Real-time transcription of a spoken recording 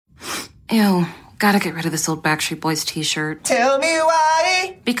Ew, gotta get rid of this old Backstreet Boys t-shirt. Tell me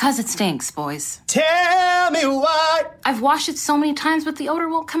why. Because it stinks, boys. Tell me why. I've washed it so many times, but the odor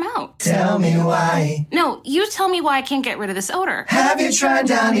won't come out. Tell me why. No, you tell me why I can't get rid of this odor. Have you tried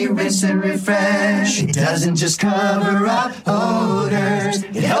Downy Rinse and Refresh? It doesn't just cover up odors,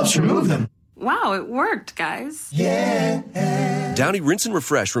 it helps remove them. Wow, it worked, guys. Yeah. Downy Rinse and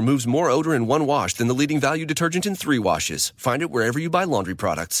Refresh removes more odor in one wash than the leading value detergent in 3 washes. Find it wherever you buy laundry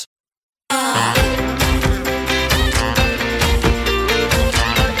products.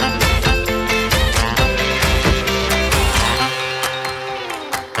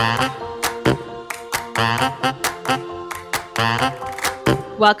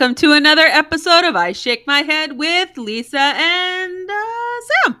 Welcome to another episode of I Shake My Head with Lisa and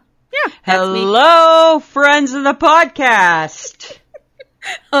Sam. Yeah, hello, friends of the podcast.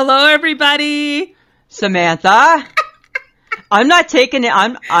 Hello, everybody. Samantha. I'm not taking it.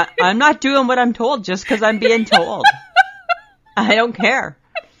 I'm not doing what I'm told just because I'm being told. I don't care.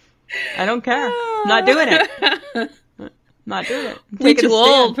 I'm not doing it. Not doing it. We're too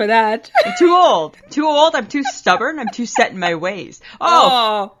old for that. I'm too old. I'm too stubborn. I'm too set in my ways.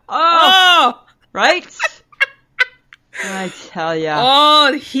 Oh. Right? I tell ya.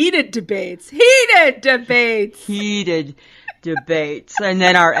 Oh, heated debates. And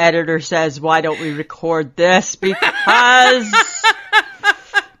then our editor says, why don't we record this? Because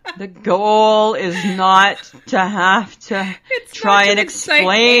the goal is not to have to try and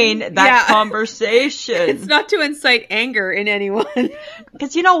explain that conversation. It's not to incite anger in anyone.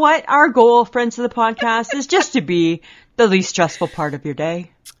 Because you know what? Our goal, friends of the podcast, is just to be the least stressful part of your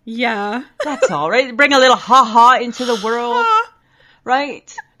day. Yeah. That's all, right? Bring a little ha-ha into the world.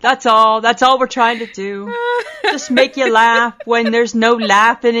 Right? That's all we're trying to do. Just make you laugh when there's no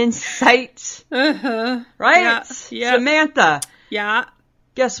laughing in sight. Uh-huh. Right? Yeah. Samantha. Yeah.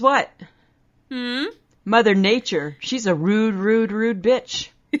 Guess what? Mother Nature. She's a rude bitch.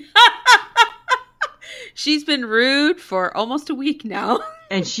 She's been rude for almost a week now.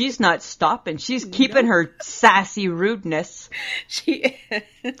 And she's not stopping. She's keeping her sassy rudeness.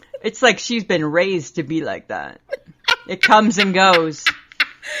 It's like she's been raised to be like that. It comes and goes.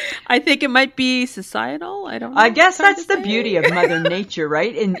 I think it might be societal. I don't know. I guess that's the beauty of Mother Nature,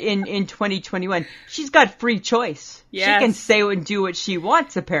 right? In 2021. She's got free choice. Yes. She can say and do what she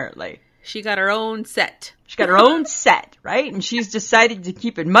wants, apparently. She got her own set. She's got her own set, right? And she's decided to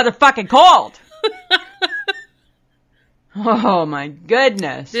keep it motherfucking cold. Oh, my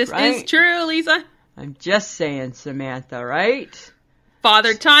goodness. This right? is true, Lisa. I'm just saying, Samantha, right?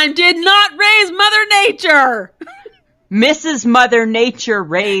 Father Time did not raise Mother Nature. Mrs. Mother Nature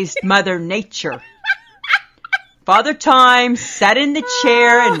raised Mother Nature. Father Time sat in the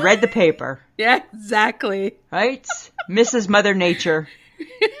chair and read the paper. Yeah, exactly. Right? Mrs. Mother Nature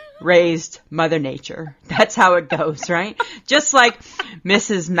raised Mother Nature. That's how it goes, right? Just like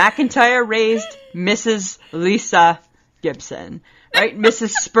Mrs. McIntyre raised Mrs. Lisa Gibson, right? Mrs.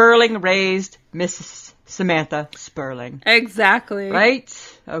 Sperling raised Mrs. Samantha Sperling. Exactly.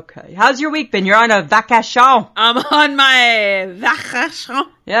 Right? Okay. How's your week been? You're on a vacation. I'm on my vacation.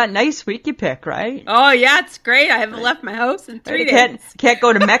 Yeah, nice week you pick, right? Oh, yeah, it's great. I haven't left my house in 3 days. Can't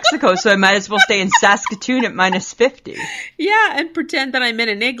go to Mexico, so I might as well stay in Saskatoon at -50. Yeah, and pretend that I'm in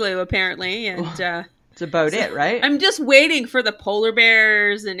an igloo, apparently. And that's about it, right? I'm just waiting for the polar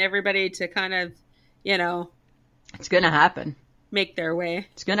bears and everybody to kind of, It's going to happen. Make their way.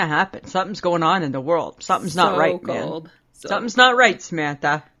 It's going to happen. Something's going on in the world. Something's not right, cold. man. Something's not right,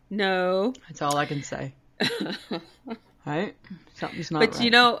 Samantha. No. That's all I can say. Right? Something's not right. But you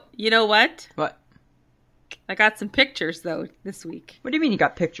know what? What? I got some pictures, though, this week. What do you mean you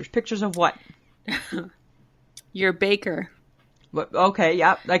got pictures? Pictures of what? Your baker. What? Okay,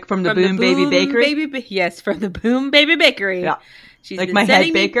 yeah. Like from the Boom Baby Bakery? Yes, from the Boom Baby Bakery. Yeah. She's like my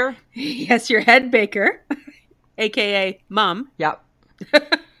head baker? Yes, your head baker. A.K.A. Mom. Yep.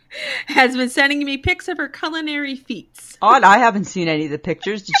 Has been sending me pics of her culinary feats. Odd, I haven't seen any of the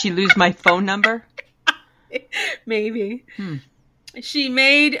pictures. Did she lose my phone number? Maybe. She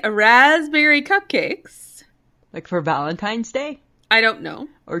made raspberry cupcakes. Like for Valentine's Day? I don't know.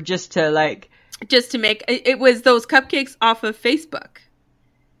 Or just to Just to make... It was those cupcakes off of Facebook.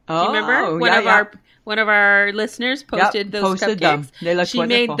 Oh, do you remember? One of our listeners posted those cupcakes. Them. They look wonderful.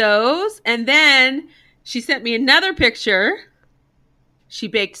 She made those, and then she sent me another picture. She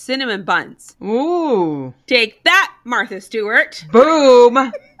baked cinnamon buns. Ooh. Take that, Martha Stewart.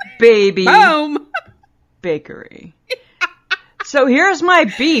 Boom, baby. Boom. Bakery. So here's my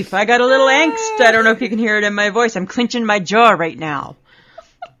beef. I got a little angst. I don't know if you can hear it in my voice. I'm clenching my jaw right now.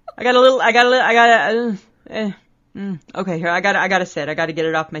 Okay, here, I gotta say it. I gotta get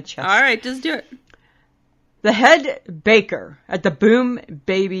it off my chest. All right, just do it. The head baker at the Boom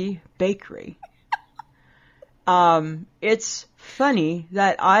Baby Bakery. It's funny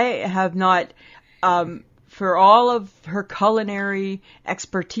that I have not, for all of her culinary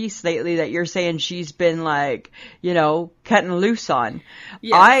expertise lately that you're saying she's been like, cutting loose on.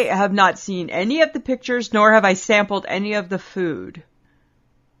 Yes. I have not seen any of the pictures, nor have I sampled any of the food.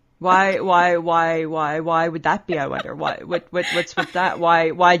 Why would that be? I wonder. What's with that?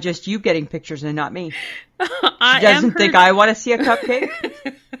 Why just you getting pictures and not me? She doesn't think I want to see a cupcake.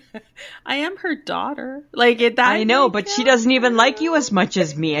 I am her daughter. Like it. I know, but she doesn't even like you as much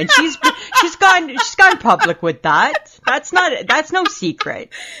as me, and she's gone public with that. That's no secret.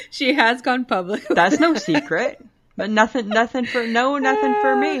 She has gone public. That's no secret. But nothing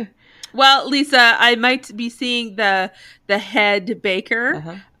for me. Well, Lisa, I might be seeing the head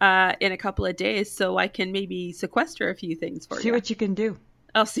baker in a couple of days, so I can maybe sequester a few things for you. See what you can do.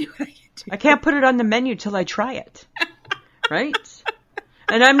 I'll see what I can do. I can't put it on the menu till I try it. Right?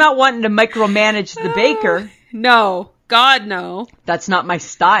 And I'm not wanting to micromanage the baker. No. God, no. That's not my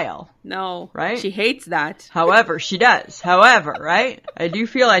style. No. Right? She hates that. However, she does. Right? I do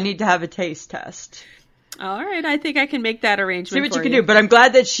feel I need to have a taste test. All right, I think I can make that arrangement. See what you can do, but I'm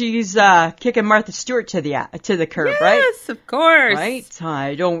glad that she's kicking Martha Stewart to the curb, right? Yes, of course. Right?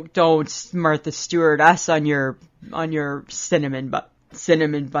 Don't Martha Stewart us on your cinnamon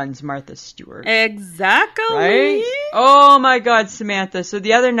buns, Martha Stewart. Exactly. Right? Oh my God, Samantha. So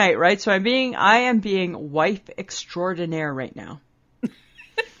the other night, right? So I am being wife extraordinaire right now.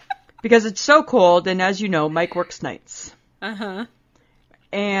 Because it's so cold, and as you know, Mike works nights. Uh-huh.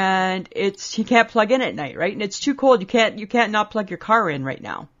 And he can't plug in at night, right? And it's too cold. You can't not plug your car in right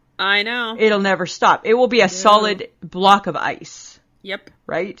now. I know. It'll never stop. It will be a solid block of ice. Yep.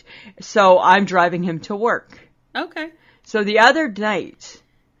 Right? So I'm driving him to work. Okay. So the other night,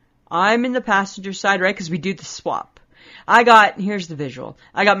 I'm in the passenger side, right? Because we do the swap. Here's the visual.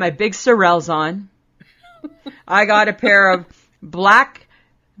 I got my big Sorels on. I got a pair of black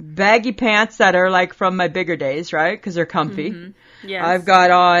baggy pants that are like from my bigger days, right? Because they're comfy. Mm-hmm. Yes. I've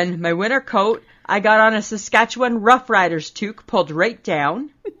got on my winter coat. I got on a Saskatchewan Rough Riders toque pulled right down.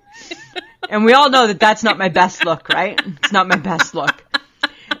 And we all know that that's not my best look, right? It's not my best look.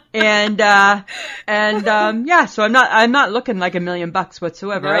 And so I'm not looking like $1 million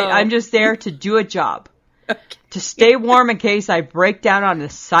whatsoever, No. right? I'm just there to do a job. Okay. To stay warm in case I break down on the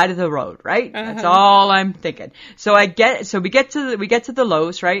side of the road, right? That's all I'm thinking. So we get to the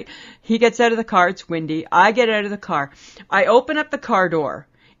Lowe's, right? He gets out of the car, it's windy. I get out of the car. I open up the car door.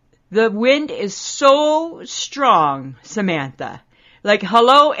 The wind is so strong, Samantha. Like,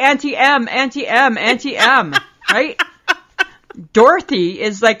 hello, Auntie M, right? Dorothy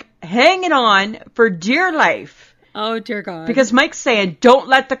is like hanging on for dear life. Oh, dear God. Because Mike's saying, don't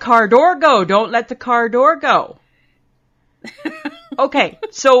let the car door go. Don't let the car door go. Okay,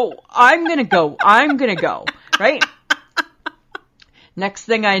 so I'm going to go, right? Next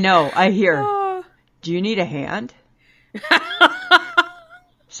thing I know, I hear, do you need a hand?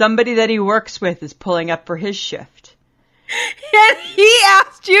 Somebody that he works with is pulling up for his shift. And he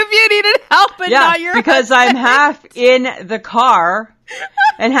asked you if you needed help and not your because husband. I'm half in the car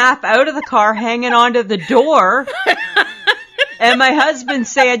and half out of the car hanging onto the door. And my husband's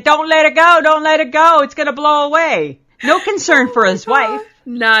saying, don't let it go, it's going to blow away. No concern for his wife.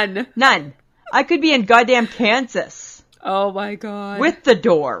 None. I could be in goddamn Kansas. Oh my God. With the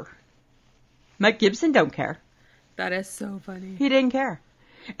door. Mike Gibson don't care. That is so funny. He didn't care.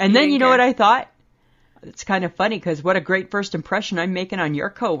 And then you know what I thought? It's kind of funny because what a great first impression I'm making on your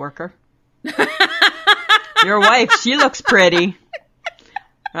coworker. Your wife, she looks pretty.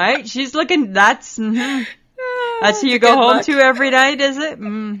 Right? She's looking, that's who you go home to every night, is it?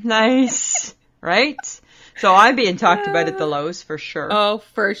 Nice. Right? So I'm being talked about at the Lowe's for sure. Oh,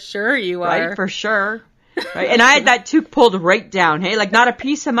 for sure you are. Right? For sure. Right? And I had that toque pulled right down. Hey, like not a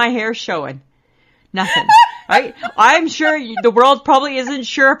piece of my hair showing. Nothing. Right? I'm sure the world probably isn't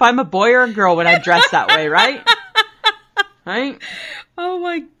sure if I'm a boy or a girl when I'm dressed that way, right? Right? Oh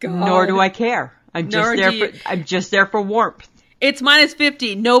my God. Nor do I care. I'm just there for warmth. It's minus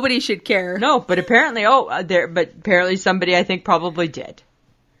 50. Nobody should care. No, but apparently somebody I think probably did.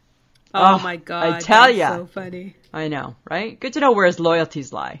 Oh my God. I tell you. So funny. I know, right? Good to know where his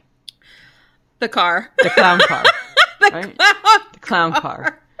loyalties lie. The car. The clown car. The clown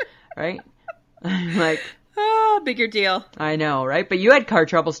car. Right? Like, bigger deal. I know, right? But you had car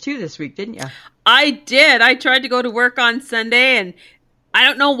troubles too this week, didn't you? I did. I tried to go to work on Sunday and I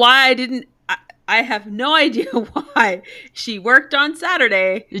don't know why I I have no idea why. She worked on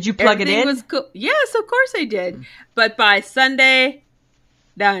Saturday. Did you plug Everything it in? Was cool. Yes, of course I did. But by Sunday,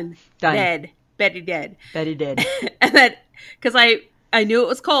 done. Dead. Betty dead. Betty did. And then, because I knew it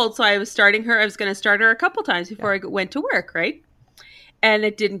was cold, so I was going to start her a couple times before I went to work, right? And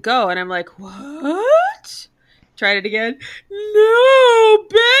it didn't go. And I'm like, what? Tried it again. No,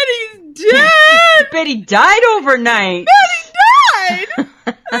 Betty's dead. Betty died overnight. Betty died.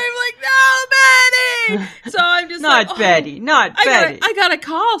 I'm like, no, Betty. So I'm just Not Betty. Not Betty. I gotta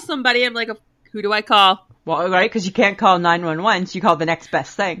call somebody. I'm like, who do I call? Well, right, because you can't call 911, so you call the next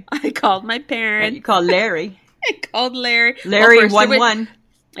best thing. I called my parents. You call Larry. I called Larry. Larry Well, 1-1.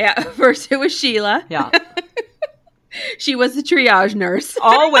 Yeah, first it was Sheila. Yeah. She was the triage nurse.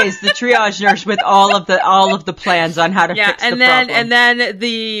 Always the triage nurse with all of the plans on how to fix the problem. And then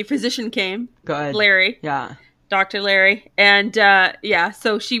the physician came. Good. Larry. Yeah. Dr. Larry. And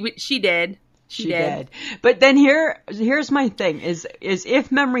so she did. She did. But then here's my thing is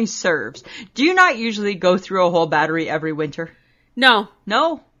if memory serves, do you not usually go through a whole battery every winter? No,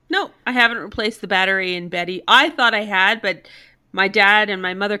 I haven't replaced the battery in Betty. I thought I had, but my dad and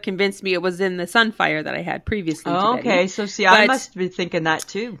my mother convinced me it was in the Sunfire that I had previously. Oh, to Betty. okay. So see, I must be thinking that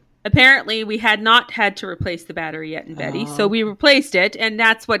too. Apparently, we had not had to replace the battery yet in Betty, so we replaced it, and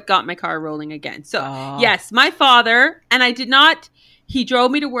that's what got my car rolling again. So, yes, my father, and I did not, he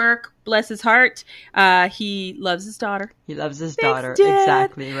drove me to work, bless his heart. He loves his daughter. He loves his Thanks, daughter. Dad.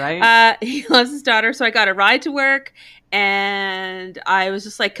 Exactly, right? He loves his daughter, so I got a ride to work, and I was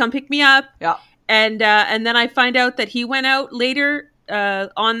just like, come pick me up. Yeah. And then I find out that he went out later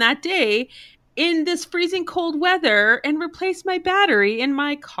on that day in this freezing cold weather and replaced my battery in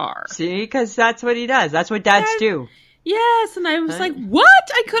my car. See, because that's what he does. That's what dads do. Yes, and I was like, what?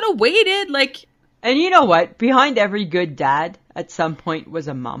 I could have waited. Like, and you know what? Behind every good dad, at some point, was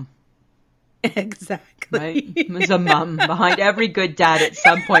a mom. Exactly. Right? Was a mom. Behind every good dad, at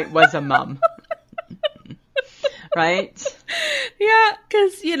some point, was a mom. Right? Yeah,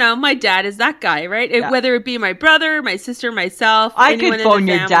 because, my dad is that guy, right? Yeah. Whether it be my brother, my sister, myself, I anyone could in the phone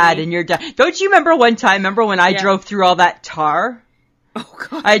your family. dad and your dad. Don't you remember one time, when I drove through all that tar? Oh,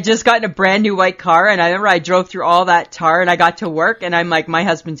 God. I had just gotten a brand new white car, and I remember I drove through all that tar, and I got to work, and I'm like, my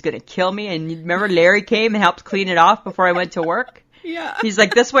husband's going to kill me. And you remember Larry came and helped clean it off before I went to work? Yeah. He's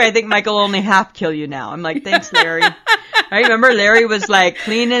like, this way I think Michael will only half kill you now. I'm like, thanks, Larry. I remember Larry was like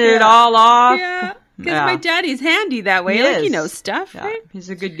cleaning it all off. Yeah. Because my daddy's handy that way. He knows stuff, right?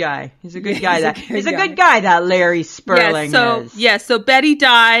 He's a good guy. He's a good guy. He's a good guy, that Larry Sperling is. So Betty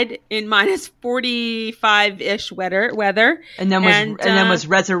died in minus 45-ish weather. And then was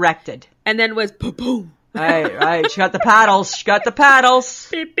resurrected. And then was boom. Right. She got the paddles.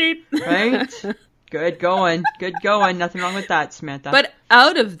 Beep, beep. Right? Good going. Nothing wrong with that, Samantha. But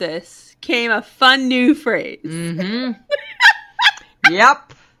out of this came a fun new phrase. Mm-hmm.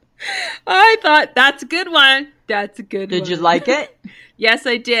 Yep. I thought, that's a good one. Did you like it? Yes,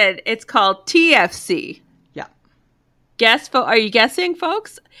 I did. It's called TFC. Yeah. Are you guessing,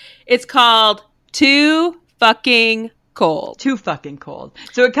 folks? It's called Too Fucking Cold. Too fucking cold.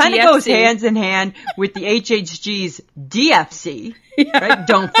 So it kind of goes hands in hand with the HHG's DFC, right?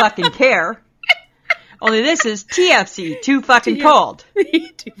 Don't fucking care. Only this is TFC, too fucking cold.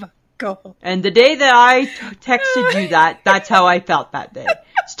 Too fucking cold. And the day that I texted you that's how I felt that day.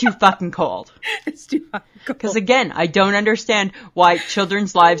 It's too fucking cold. It's too fucking cold. Because again, I don't understand why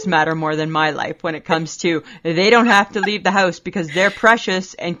children's lives matter more than my life when it comes to they don't have to leave the house because they're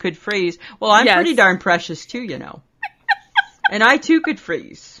precious and could freeze. Well, I'm pretty darn precious too, And I too could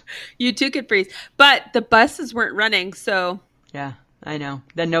freeze. You too could freeze. But the buses weren't running, so... Yeah, I know.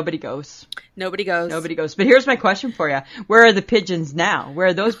 Then nobody goes. Nobody goes. But here's my question for you. Where are the pigeons now? Where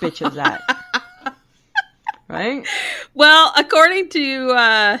are those bitches at? Right? Well, according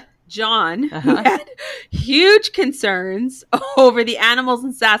to John, who had huge concerns over the animals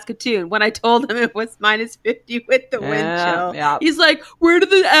in Saskatoon when I told him it was minus 50 with the wind chill. Yeah. He's like, where do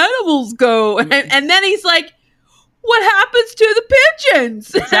the animals go? And then he's like, what happens to the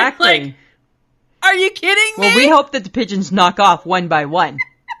pigeons? Exactly. Like, are you kidding me? Well, we hope that the pigeons knock off one by one.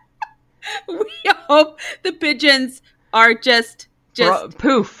 We hope the pigeons are just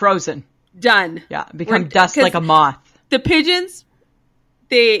poof, frozen. Done. Yeah, become dust like a moth. The pigeons,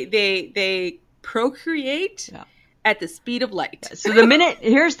 they procreate at the speed of light. So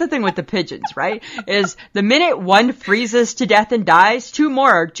here's the thing with the pigeons, right? Is the minute one freezes to death and dies, two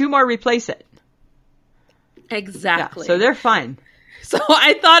more replace it. Exactly. Yeah, so they're fine. So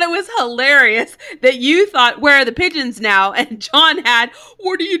I thought it was hilarious that you thought, where are the pigeons now? And John had,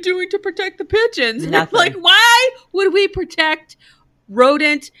 what are you doing to protect the pigeons? Nothing. Like, why would we protect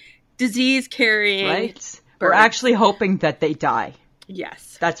rodent disease carrying. Right? We're birds. actually hoping that they die.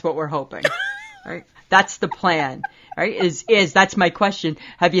 Yes. That's what we're hoping. Right? That's the plan. Right? That's my question.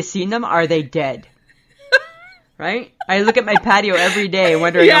 Have you seen them? Are they dead? Right? I look at my patio every day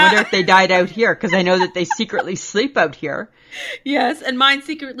wondering, I wonder if they died out here, because I know that they secretly sleep out here. Yes, and mine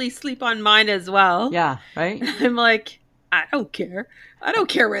secretly sleep on mine as well. Yeah, right? I'm like, I don't care. I don't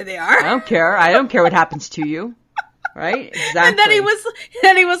care where they are. I don't care. I don't care what happens to you. Right? Exactly. And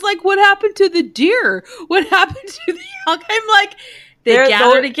then he was like, what happened to the deer? What happened to the elk? I'm like, they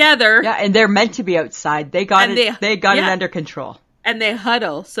gather together. Yeah, and they're meant to be outside. They got it under control. And they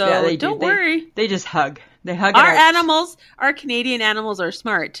huddle. So they don't worry. They just hug. They hug Our it out. animals, our Canadian animals are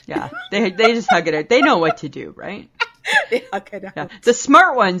smart. Yeah. They just hug it out. They know what to do, right? They hug it out. Yeah. The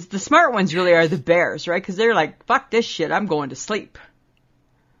smart ones really are the bears, right? Because they're like, fuck this shit. I'm going to sleep.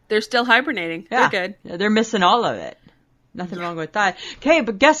 They're still hibernating. Yeah. They're good. Yeah, they're missing all of it. Nothing wrong with that. Okay,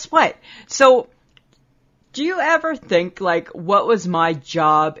 but guess what? So, do you ever think, like, what was my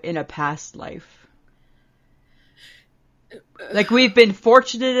job in a past life? Like, we've been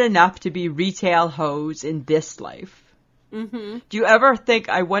fortunate enough to be retail hoes in this life. Mm-hmm. Do you ever think,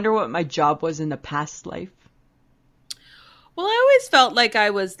 I wonder what my job was in a past life? Well, I always felt like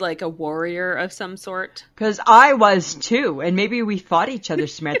I was like a warrior of some sort. Because I was too, and maybe we fought each other,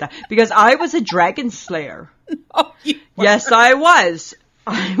 Samantha. Because I was a dragon slayer. Oh, you were. Yes, I was.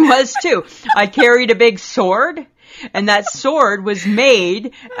 I was too. I carried a big sword, and that sword was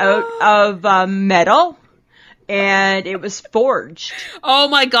made out of metal, and it was forged. Oh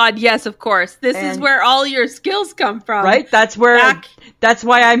my God! Yes, of course. This is where all your skills come from, Right? That's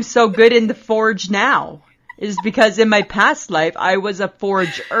why I'm so good in the forge now. Is because in my past life I was a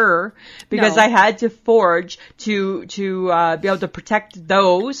forger because I had to forge to be able to protect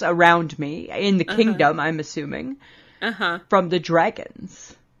those around me in the kingdom. I'm assuming from the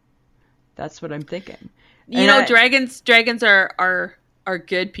dragons. That's what I'm thinking. You know, dragons are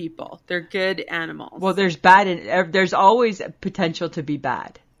good people. They're good animals. Well, there's bad and there's always potential to be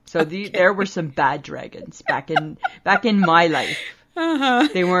bad. So there were some bad dragons back in my life.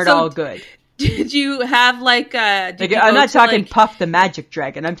 They weren't all good. Did you have like a... I'm not talking Puff the Magic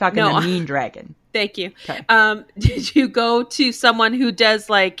Dragon. I'm talking the mean dragon. Thank you. Okay. Did you go to someone who does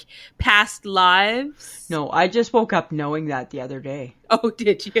like past lives? No, I just woke up knowing that the other day. Oh,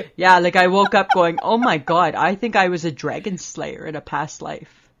 did you? Yeah, like I woke up going, oh my God, I think I was a dragon slayer in a past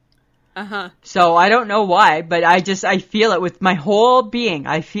life. So I don't know why, but I feel it with my whole being.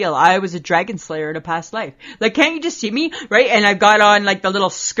 I feel I was a dragon slayer in a past life. Like, can't you just see me? Right? And I've got on like the little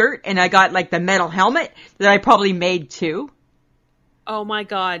skirt and I got like the metal helmet that I probably made too. Oh my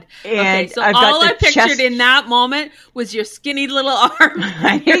God. And okay, so I've got all I pictured chest... in that moment was your skinny little arm.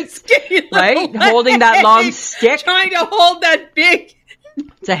 Right? Your skinny little right? leg, Holding that long stick. Trying to hold that big...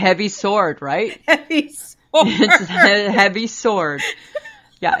 It's a heavy sword, right? Heavy sword. It's a heavy sword.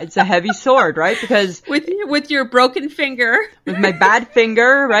 Yeah, it's a heavy sword, right? Because with your broken finger, with my bad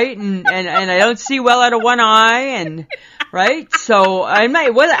finger, right, and I don't see well out of one eye, and right. So I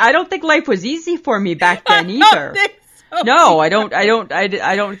don't think life was easy for me back then either. No, I don't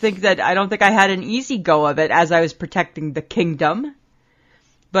think I had an easy go of it as I was protecting the kingdom.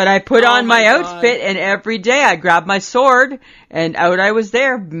 But I put on my outfit, and every day I grabbed my sword, and out I was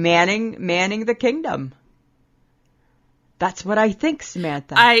there, manning the kingdom. That's what I think,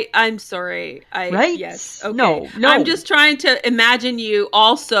 Samantha. I'm sorry. Right? Yes. Okay. No. I'm just trying to imagine you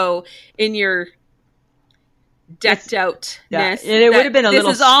also in your decked outness. Yeah. And it would have been a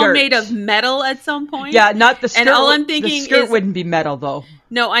little skirt. This is all made of metal at some point. Yeah, not the skirt. And all I'm thinking the skirt is, wouldn't be metal though.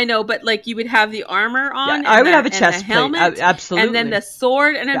 No, I know, but like you would have the armor on. Yeah, I would have a chest plate. Helmet, absolutely. And then the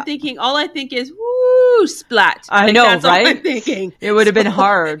sword. And I'm thinking, all I think is, woo, splat. I know, that's right? All I'm thinking. It would have been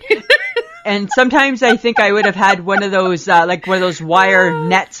hard. And sometimes I think I would have had one of those wire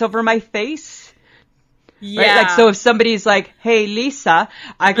nets over my face. Yeah. Right? Like, so if somebody's like, hey, Lisa,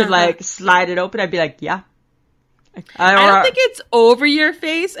 I could like slide it open. I'd be like, yeah. I don't think it's over your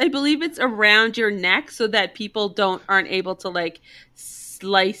face. I believe it's around your neck so that people aren't able to like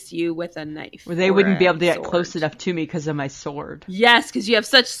slice you with a knife. Well, they wouldn't be able to get close enough to me because of my sword. Yes, because you have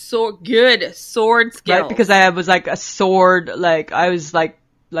such good sword skills. Right, because I was like a sword, like I was like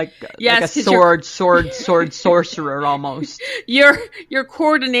a sword sorcerer almost. Your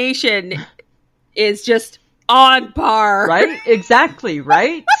coordination is just on par. Right? Exactly,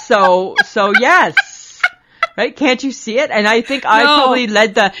 right? So yes. Right? Can't you see it? And I think I probably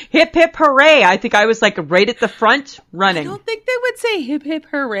led the hip hip hooray. I think I was like right at the front running. I don't think they would say hip hip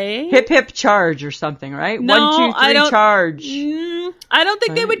hooray. Hip hip charge or something, right? No, 1, 2, 3 charge. I don't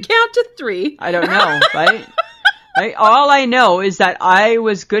think they would count to 3. I don't know, right? Right? All I know is that I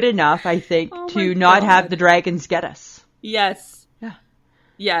was good enough, I think, Oh to my not have God. the dragons get us. Yes. Yeah.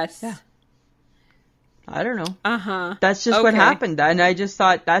 Yes. Yeah. I don't know. Uh-huh. That's just what Okay. happened. And I just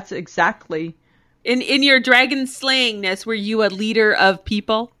thought that's exactly... In your dragon slayingness, were you a leader of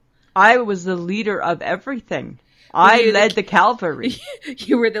people? I was the leader of everything. I you the- led the cavalry,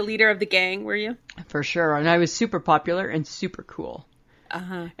 You were the leader of the gang, were you? for sure. And I was super popular and super cool.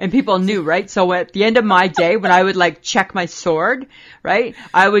 Uh-huh. And people knew, right? So at the end of my day, when I would like check my sword, right?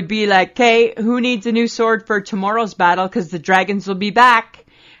 I would be like, okay, who needs a new sword for tomorrow's battle? Because the dragons will be back.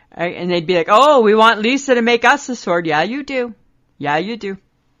 Right? And they'd be like, oh, we want Lisa to make us a sword. Yeah, you do. Yeah, you do.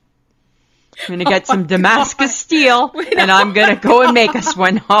 I'm going to get some Damascus steel, and I'm going to go and make us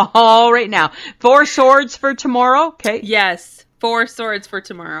one all right now. 4 swords for tomorrow, okay? Yes. 4 swords for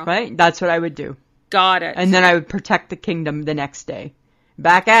tomorrow. Right? That's what I would do. Got it. And then I would protect the kingdom the next day.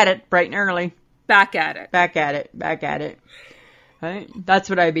 Back at it, bright and early. back at it. Back at it. Back at it. Right? That's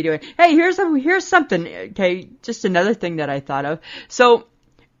what I'd be doing. Hey, here's something. Okay, just another thing that I thought of. So,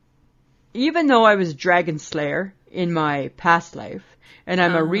 even though I was Dragon Slayer in my past life, and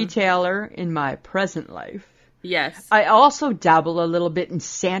I'm a retailer in my present life, Yes. I also dabble a little bit in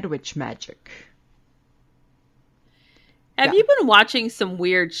sandwich magic. Have you been watching some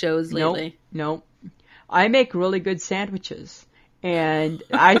weird shows Nope, lately? nope. I make really good sandwiches. And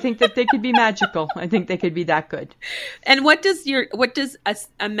I think that they could be magical. I think they could be that good. And what does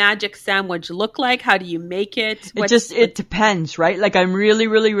a magic sandwich look like? How do you make it? It depends, right? Like I'm really,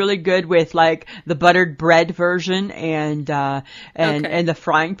 really, really good with like the buttered bread version and the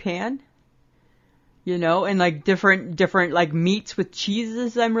frying pan. You know, and like different like meats with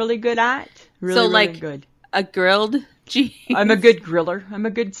cheeses I'm really good at. Really, really like good. a grilled cheese. I'm a good griller. I'm a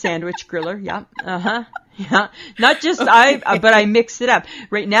good sandwich griller. Yeah. Uh-huh. Yeah. Not just but I mix it up.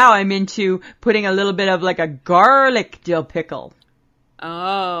 Right now I'm into putting a little bit of like a garlic dill pickle Oh.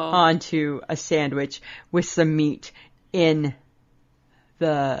 onto a sandwich with some meat in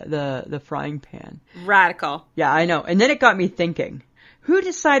the frying pan. Radical. Yeah, I know. And then it got me thinking, who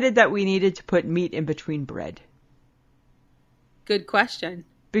decided that we needed to put meat in between bread? Good question.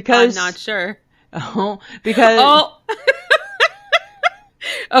 Because I'm not sure. Oh, because Oh.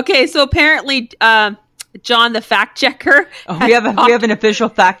 Okay, so apparently John the fact checker. we have an official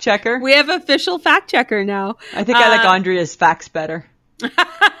fact checker. We have official fact checker now. I think I like Andrea's facts better.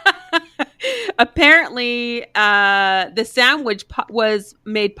 Apparently, the sandwich was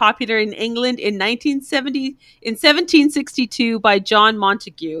made popular in England in 1762 by John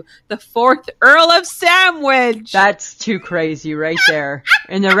Montagu, the 4th Earl of Sandwich. That's too crazy right there.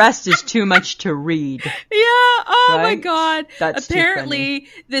 And the rest is too much to read. Yeah. Oh my Right? God. That's too Apparently,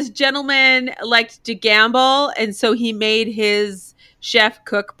 this gentleman liked to gamble, and so he made his chef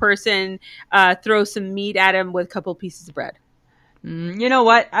cook person throw some meat at him with a couple pieces of bread. You know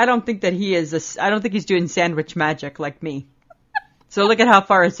what? I don't think that I don't think he's doing sandwich magic like me. So look at how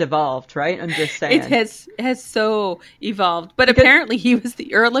far it's evolved, right? I'm just saying. It has so evolved. But apparently he was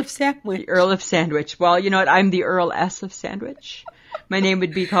the Earl of Sandwich. The Earl of Sandwich. Well, you know what? I'm the Earl S of Sandwich. My name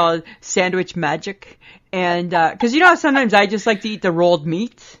would be called Sandwich Magic. And, cause you know how sometimes I just like to eat the rolled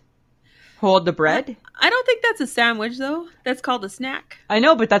meat? Hold the bread? I don't think that's a sandwich, though. That's called a snack. I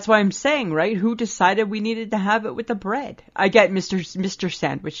know, but that's why I'm saying, right? Who decided we needed to have it with the bread? I get Mr.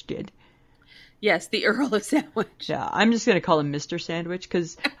 Sandwich did. Yes, the Earl of Sandwich. Yeah, I'm just going to call him Mr. Sandwich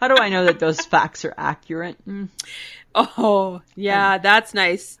because how do I know that those facts are accurate? Oh, yeah, that's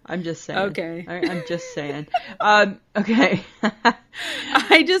nice. I'm just saying. Okay. I'm just saying. Okay.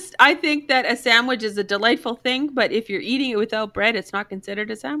 I think that a sandwich is a delightful thing, but if you're eating it without bread, it's not considered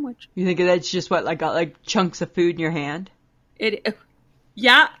a sandwich. You think that's just what, like chunks of food in your hand?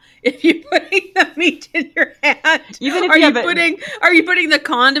 Yeah. If you're putting the meat in your hand, Even if are you you have are you putting the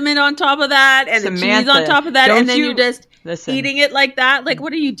condiment on top of that and the cheese on top of that, don't and then you- you're just Listen. eating it like that? Like,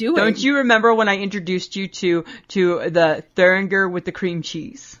 what are you doing? Don't you remember when I introduced you to the Thuringer with the cream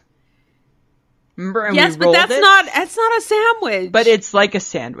cheese? Remember? And Yes, we but rolled that's it? not a sandwich. But it's like a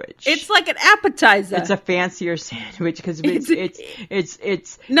sandwich. It's like an appetizer. It's a fancier sandwich because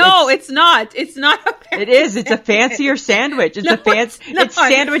it's no, it's not. It's not. It is. It's a fancier sandwich. It's No, it's not.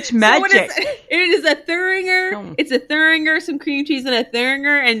 sandwich So what magic. it is a Thuringer. No. It's a Thuringer, some cream cheese, and a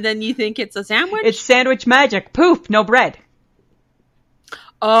Thuringer, and then you think it's a sandwich. It's sandwich magic. Poof, no bread.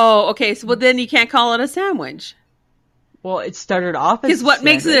 Oh, okay. So, well, then you can't call it a sandwich Well, it started off as because what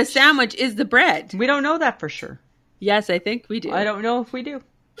makes it a sandwich is the bread. We don't know that for sure. Yes, I think we do. I don't know if we do.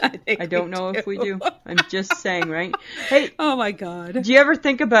 I don't know if we do. I'm just saying, right? Hey, Oh my God. do you ever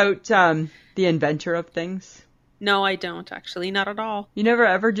think about the inventor of things? No, I don't actually. Not at all. You never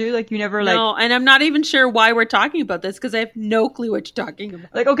ever do? Like, you never, like... No, and I'm not even sure why we're talking about this because I have no clue what you're talking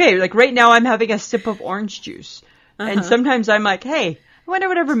about. Like, okay, like right now I'm having a sip of orange juice. And Uh-huh. sometimes I'm like, hey, I wonder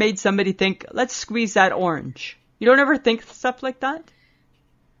whatever made somebody think, let's squeeze that orange. You don't ever think stuff like that?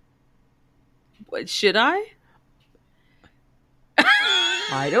 What, should I?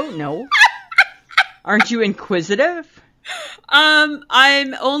 I don't know. Aren't you inquisitive?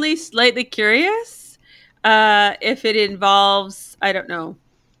 I'm only slightly curious if it involves, I don't know,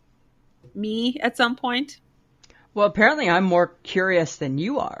 me at some point. Well, apparently I'm more curious than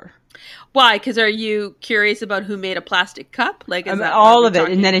you are. Why? Because are you curious about who made a plastic cup? Like, is that All what of we're it,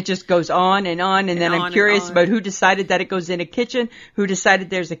 talking- and then it just goes on, and then on I'm and curious on. about who decided that it goes in a kitchen, who decided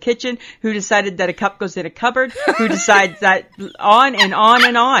there's a kitchen, who decided that a cup goes in a cupboard, who decides that on and on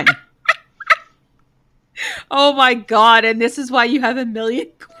and on. Oh my God! And this is why you have a million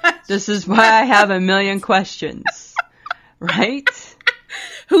questions. This is why I have a million questions, right?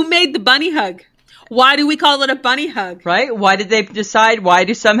 Who made the bunny hug? Why do we call it a bunny hug? Right? Why did they decide? Why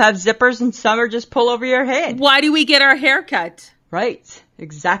do some have zippers and some are just pull over your head? Why do we get our hair cut? Right?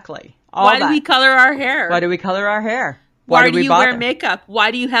 Exactly. All Why do that. we color our hair? Why do we color our hair? Why do do we you bother? wear makeup?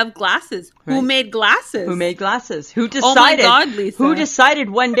 Why do you have glasses? Who Right. made glasses? Who made glasses? Who Oh my decided? God, Lisa. Who decided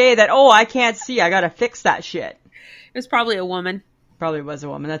one day that, oh, I can't see, I gotta fix that shit? It was probably a woman. Probably was a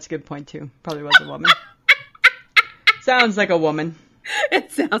woman. That's a good point too. Probably was a woman. Sounds like a woman.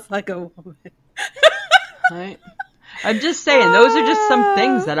 It sounds like a woman. Right? I'm just saying, those are just some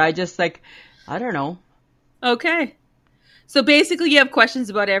things that I just like, I don't know. Okay. So basically you have questions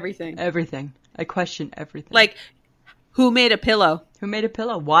about everything. Everything. I question everything. Like, who made a pillow? Who made a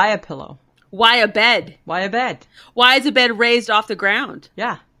pillow? Why a pillow? Why a bed? Why a bed? Why is a bed raised off the ground?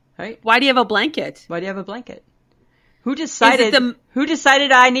 Yeah. Right? Why do you have a blanket? Why do you have a blanket? Who decided? the- Who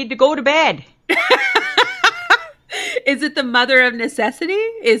decided I need to go to bed? Is it the mother of necessity?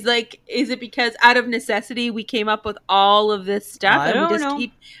 Is it because out of necessity we came up with all of this stuff I and we don't just know.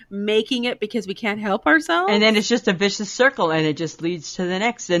 keep making it because we can't help ourselves? And then it's just a vicious circle, and it just leads to the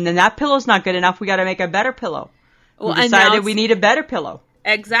next. And then that pillow's not good enough. We got to make a better pillow. Well, Who and now decided it's- we need a better pillow?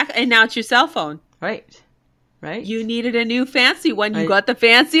 Exactly. And now it's your cell phone. Right. Right. You needed a new fancy one. You I- got the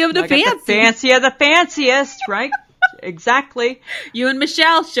fancy of the I got fancy. the fancy of the fanciest. Right. Exactly. You and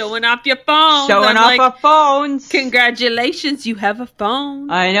Michelle showing off your phone. Showing off our phones. Congratulations, you have a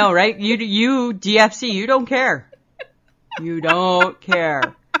phone. I know, right? You DFC, you don't care. You don't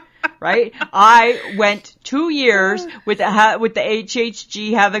care. Right? I went 2 years with the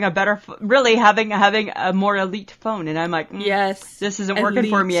HHG having a better, really having a more elite phone. And I'm like, Yes. this isn't working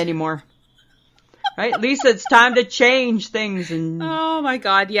for me elite. anymore. Right? Lisa, it's time to change things. And Oh my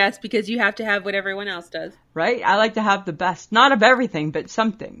God, yes, because you have to have what everyone else does. right? I like to have the best. Not of everything, but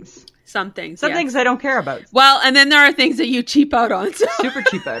some things. Some things. Some yes. things I don't care about. Well, and then there are things that you cheap out on. So. Super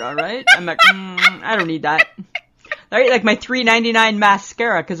cheap out, all right? I'm like, I don't need that. Right? Like my $3.99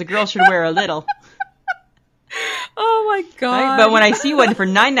 mascara, because a girl should wear a little. Oh my God. Right? But when I see one for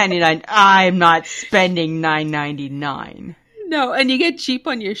 $9.99, I'm not spending $9.99. No, and you get cheap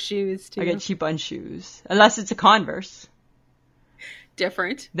on your shoes too. I get cheap on shoes. Unless it's a Converse.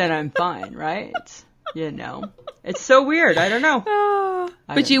 Different. Then I'm fine, right? You know. It's so weird. I don't know. Oh,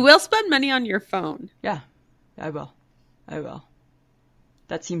 I but don't you know. will spend money on your phone, Yeah. I will.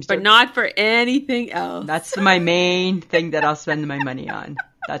 That seems but to... not for anything else. That's my main thing that I'll spend my money on.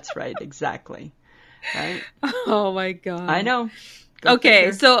 That's right. Exactly. Right? Oh my God. I know. Go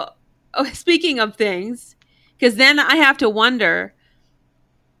Okay, figure. so speaking of things, because then I have to wonder,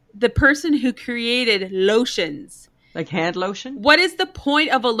 the person who created lotions, Like hand lotion? what is the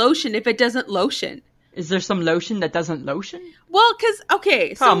point of a lotion if it doesn't lotion? Is there some lotion that doesn't lotion? Well, because,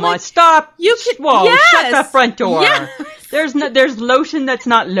 okay. So Come on, like, stop. you can- Whoa, shut the yes, front door. yes. There's lotion that's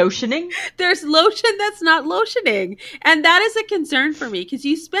not lotioning. there's lotion that's not lotioning. And that is a concern for me because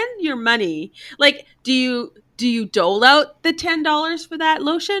you spend your money. Like, do you dole out the $10 for that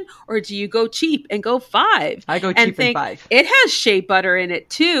lotion, or do you go cheap and go $5? I go cheap and and think $5. it has shea butter in it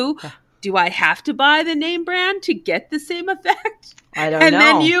too. Do I have to buy the name brand to get the same effect? I don't And know.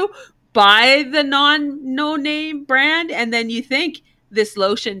 then you buy the no name brand, and then you think this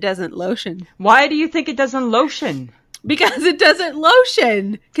lotion doesn't lotion Why do you think it doesn't lotion? because it doesn't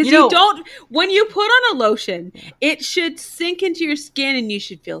lotion. Because You know- you don't. When you put on a lotion, it should sink into your skin, and you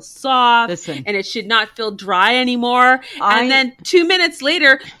should feel soft. Listen. And it should not feel dry anymore. I- And then 2 minutes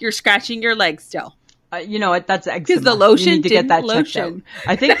later, you're scratching your leg still. You know what? That's eczema. the lotion You need to get didn't that checked out. lotion.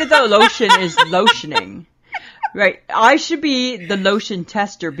 I think that the lotion is lotioning. Right. I should be the lotion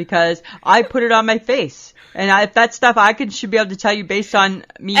tester because I put it on my face. And if that stuff, should be able to tell you based on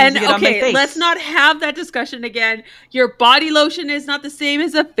me using it on my face. Let's not have that discussion again. Your body lotion is not the same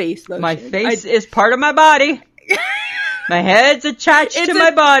as a face lotion. My face is part of my body. My head's attached to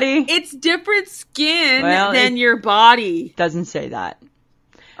my body. It's different skin than your body. Doesn't say that.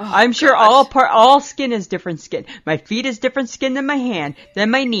 Oh, I'm sure all skin is different skin. My feet is different skin than my hand,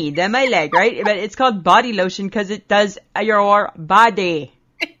 then my knee, then my leg, right? But it's called body lotion because it does your body.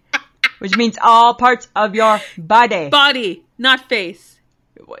 Which means all parts of your body. Body, not face.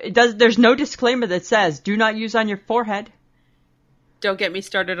 It does. There's no disclaimer that says, do not use on your forehead. Don't get me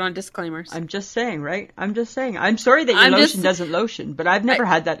started on disclaimers. I'm just saying, right? I'm just saying. I'm sorry that your lotion doesn't lotion, but I've never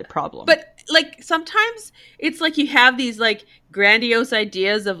had that problem. But, like, sometimes it's like you have these, like, grandiose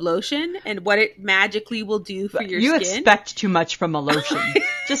ideas of lotion and what it magically will do for your skin. You expect too much from a lotion.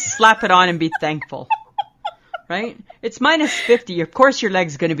 Just slap it on and be thankful. Right? It's minus 50. Of course your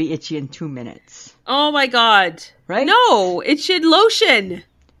leg's going to be itchy in 2 minutes. Oh, my God. Right? No, it should lotion.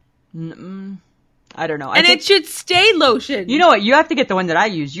 I don't know. And it should stay lotion. You know what? You have to get the one that I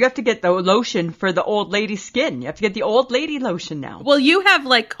use. You have to get the lotion for the old lady skin. You have to get the old lady lotion now. Well, you have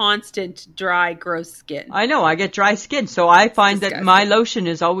like constant dry, gross skin. I know. I get dry skin. So I find that my lotion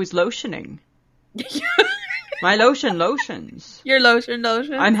is always lotioning. My lotion lotions. Your lotion.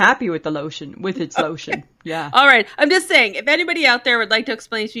 I'm happy with the lotion, with its lotion. Yeah. All right. I'm just saying, if anybody out there would like to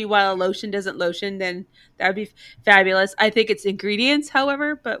explain to me why a lotion doesn't lotion, then that would be fabulous. I think it's ingredients,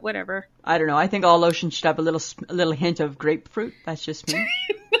 however, but whatever. I don't know. I think all lotion should have a little hint of grapefruit. That's just me.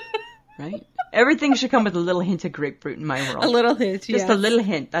 Right? Everything should come with a little hint of grapefruit in my world. A little hint, Just a little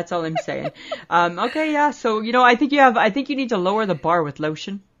hint. That's all I'm saying. Okay, yeah. So, I think you need to lower the bar with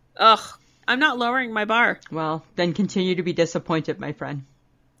lotion. Ugh. I'm not lowering my bar. Well, then continue to be disappointed, my friend.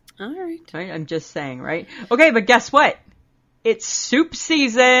 All right. Right? I'm just saying, right? Okay, but guess what? It's soup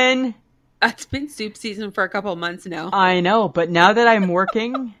season. It's been soup season for a couple of months now. I know, but now that I'm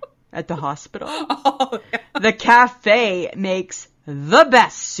working at the hospital, the cafe makes the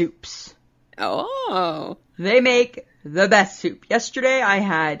best soups. Oh. They make the best soup. Yesterday I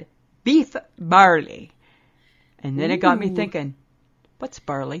had beef barley. And then it got me thinking, what's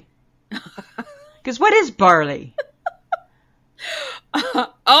barley? Because what is barley?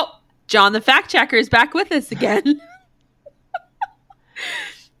 John the fact checker is back with us again.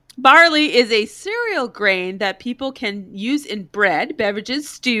 Barley is a cereal grain that people can use in bread, beverages,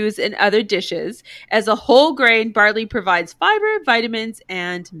 stews, and other dishes. As a whole grain, barley provides fiber, vitamins,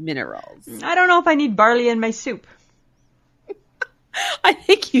 and minerals. I don't know if I need barley in my soup. I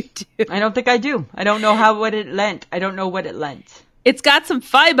think you do. I don't think I do. I don't know what it lent. I don't know what it lent. It's got some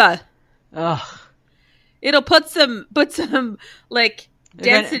fiber. Ugh. It'll put some like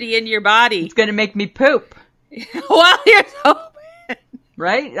density in your body. It's gonna make me poop. Well, here's hoping.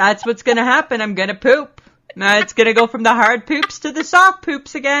 Right? That's what's gonna happen. I'm gonna poop. Now it's gonna go from the hard poops to the soft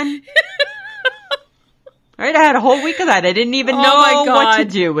poops again. Right? I had a whole week of that. I didn't even know what to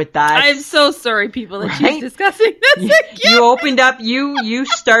do with that. I'm so sorry, people, that she's discussing this again. You opened up. You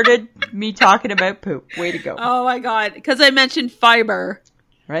started me talking about poop. Way to go. Oh my God! Because I mentioned fiber.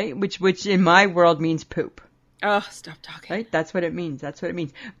 Right? Which in my world means poop. Oh, stop talking. Right? That's what it means.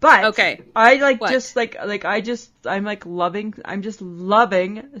 But okay. I I'm just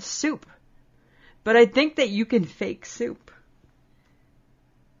loving soup. But I think that you can fake soup.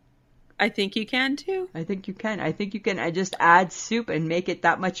 I think you can too. I think you can. I just add soup and make it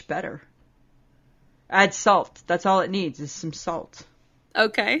that much better. Add salt. That's all it needs is some salt.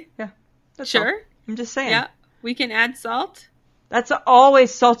 Okay. Yeah. Sure. All. I'm just saying. Yeah. We can add salt.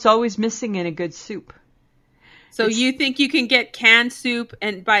 Salt's always missing in a good soup. So you think you can get canned soup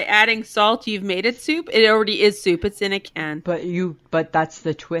and by adding salt you've made it soup? It already is soup. It's in a can. But that's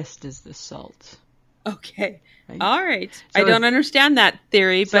the twist is the salt. Okay. Right? All right. So I don't understand that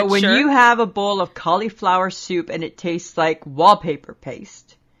theory, but when you have a bowl of cauliflower soup and it tastes like wallpaper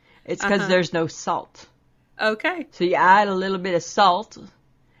paste, it's because there's no salt. Okay. So you add a little bit of salt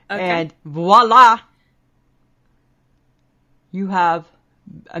and voila, you have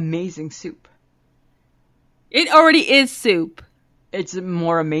amazing soup. It already is soup. It's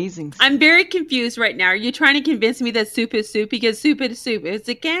more amazing soup. I'm very confused right now. Are you trying to convince me that soup is soup? Because soup is soup. If it's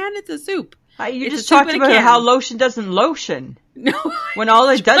a can, it's a soup. You just talked about how lotion doesn't lotion. No. When all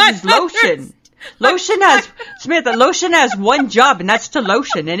it does is lotion. Lotion has one job, and that's to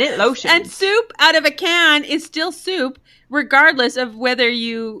lotion, and it lotions. And soup out of a can is still soup, regardless of whether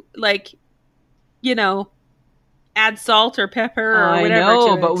you, add salt or pepper or whatever. I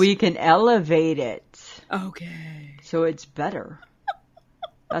know, but we can elevate it. Okay. So it's better.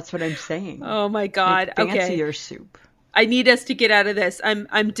 That's what I'm saying. Oh my God. Make Okay. fancier soup. I need us to get out of this. I'm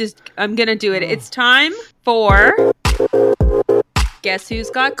gonna do it. It's time for Guess Who's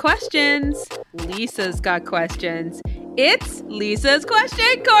Got Questions? Lisa's got questions. It's Lisa's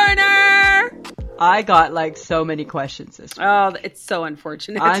Question Corner. I got like so many questions this week. Oh, it's so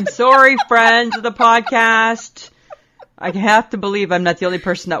unfortunate. I'm sorry, friends of the podcast. I have to believe I'm not the only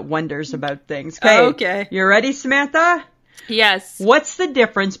person that wonders about things. Okay. You ready, Samantha? Yes. What's the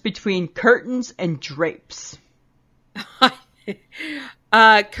difference between curtains and drapes?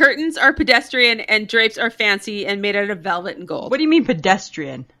 Curtains are pedestrian and drapes are fancy and made out of velvet and gold. What do you mean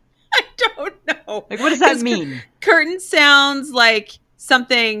pedestrian? I don't know. Like, what does that mean? Curtain sounds like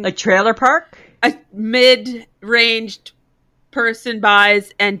something Like trailer park? a mid-ranged person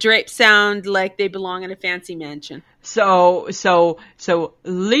buys, and drapes sound like they belong in a fancy mansion. So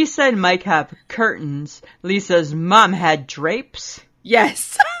Lisa and Mike have curtains. Lisa's mom had drapes,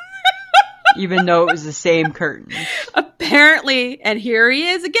 Yes. even though it was the same curtain. Apparently, and here he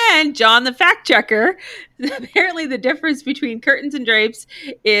is again, John the fact checker. Apparently the difference between curtains and drapes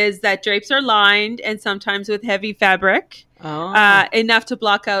is that drapes are lined and sometimes with heavy fabric, Oh. enough to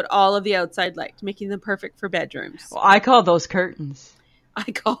block out all of the outside light, making them perfect for bedrooms. Well, I call those curtains. I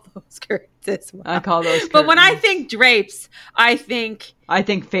call those curtains as well. I call those curtains. But when I think drapes, I think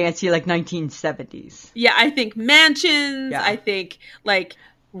fancy, like 1970s. Yeah, I think mansions. Yeah. I think like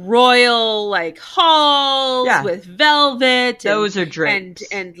royal, like halls Yeah. with velvet. Those are drapes.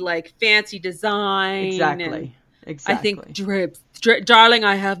 and like fancy design. Exactly. and Exactly. I think drapes. Darling,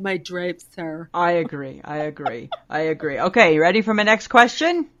 I have my drapes, sir. I agree. Okay, you ready for my next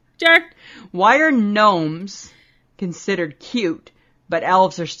question? Sure. Why are gnomes considered cute, but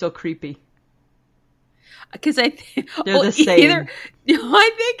elves are still creepy? Because I think They're the same.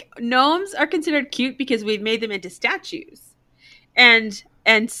 I think gnomes are considered cute because we've made them into statues, and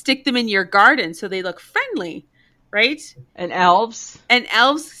stick them in your garden so they look friendly, right? And elves? And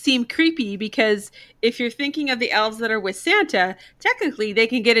elves seem creepy because if you're thinking of the elves that are with Santa, technically they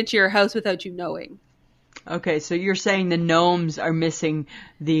can get into your house without you knowing. Okay, so you're saying the gnomes are missing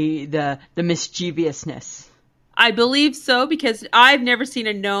the mischievousness. I believe so because I've never seen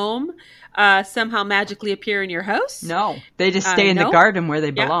a gnome somehow magically appear in your house. No, they just stay in the no. garden where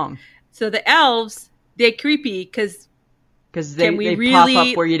they Yeah. belong. So the elves, they're creepy because they Can we pop really-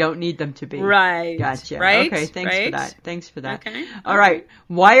 up where you don't need them to be. Right. Gotcha. Right. Okay, thanks right? for that. Thanks for that. Okay. All right.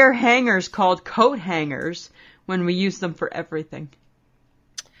 Why are hangers called coat hangers when we use them for everything?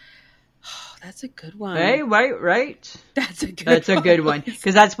 Oh, that's a good one. Hey, right? That's a good That's a good one.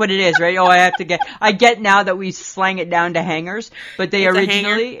 Because that's what it is, right? Oh, I get now that we slang it down to hangers, but they It's a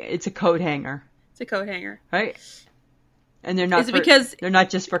originally, it's a coat hanger, It's a coat hanger. right? And they're not Is it because- they're not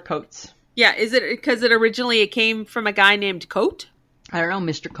just for coats. Yeah. Is it because it came from a guy named Coat? I don't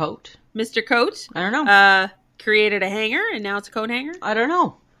know, Mr. Coat. Mr. Coat? I don't know. Created a hanger and now it's a coat hanger? I don't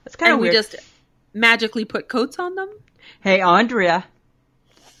know. That's kind of And we weird. just magically put coats on them? Hey, Andrea,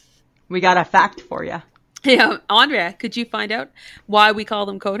 we got a fact for you. Yeah, Andrea, could you find out why we call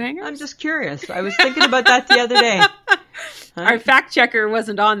them coat hangers? I'm just curious. I was thinking about that the other day. Our fact checker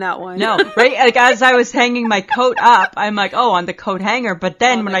wasn't on that one. No, right? Like as I was hanging my coat up, I'm like, oh, on the coat hanger. But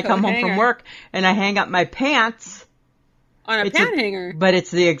then On when the I come coat home from hanger. work and I hang up my pants, On a it's pant hanger. but it's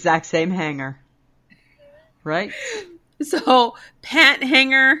the exact same hanger, right? So, pant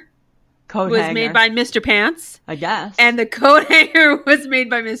hanger Coat was hanger, made by Mr. Pants, I guess. and the coat hanger was made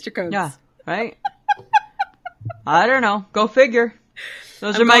by Mr. Coats. yeah, right. I don't know. Go figure.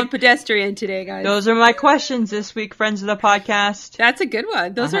 Those I'm are my going pedestrian today, guys. those are my questions this week, friends of the podcast. That's a good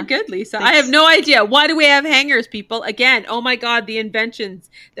one. Those are good, Lisa. Thanks. I have no idea. Why do we have hangers, people? Again, oh my God, the inventions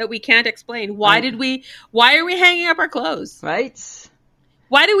that we can't explain. Why are we hanging up our clothes? Right?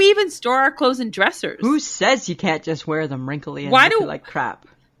 Why do we even store our clothes in dressers? Who says you can't just wear them wrinkly and Why look do- like crap?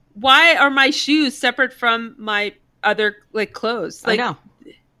 Why are my shoes separate from my other clothes? I know,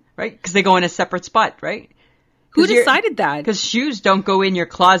 right? Because they go in a separate spot, right? Who decided that? Because shoes don't go in your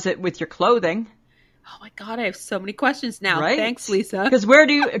closet with your clothing, Oh my God, I have so many questions now. right? Thanks, Lisa.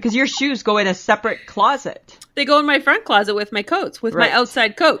 Because your shoes go in a separate closet. They go in my front closet with my coats, with Right. my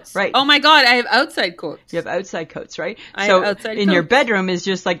outside coats. Right. Oh my God, I have outside coats. You have outside coats, right? I So have outside in your coats. bedroom is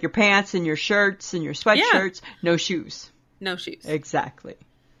just like your pants and your shirts and your sweatshirts, no shoes. No shoes. Exactly.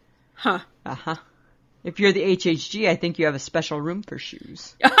 Huh. Uh-huh. If you're the HHG, I think you have a special room for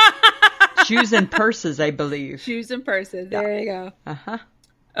shoes. Shoes and purses, I believe. Shoes and purses. There you go. Uh-huh.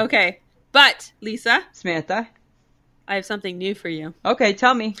 Okay. But, Lisa, Samantha? I have something new for you. Okay,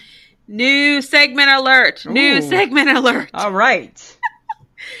 tell me. New segment alert. New Ooh. segment alert. All right.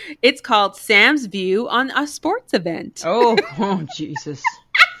 It's called Sam's View on a Sports Event. Oh, Jesus.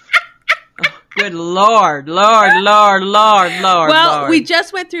 Good Lord. Well, we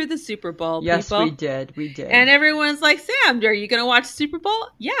just went through the Super Bowl, Yes, people. we did. And everyone's like, Sam, are you going to watch Super Bowl?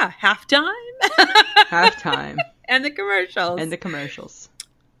 Yeah, halftime. Halftime. And the commercials.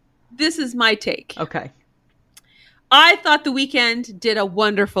 This is my take. Okay. I thought The Weeknd did a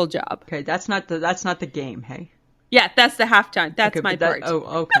wonderful job. Okay, that's not the game, hey? Yeah, that's the halftime. That's Okay, my but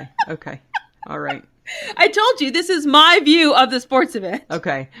part. Okay. All right. I told you, this is my view of the sports event.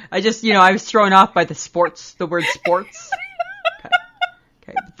 Okay. I just, I was thrown off by the word sports.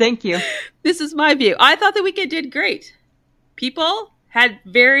 Okay. Thank you. This is my view. I thought The Weeknd did great. People had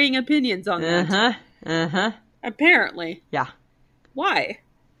varying opinions on that. Apparently. Yeah. Why?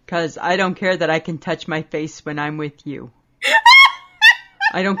 Because I don't care that I can touch my face when I'm with you.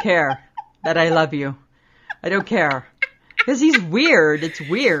 I don't care that I love you. I don't care. Because he's weird. It's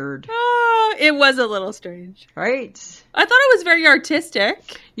weird. Oh, it was a little strange. Right? I thought it was very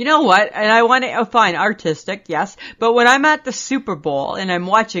artistic. You know what? And I want to, fine, artistic, yes. But when I'm at the Super Bowl and I'm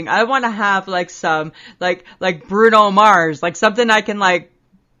watching, I want to have like some, like Bruno Mars, like something I can like,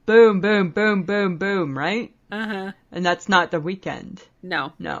 boom, boom, boom, boom, boom, right? Uh-huh. And that's not The Weeknd.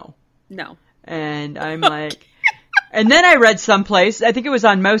 No. And I'm like, and then I read someplace, I think it was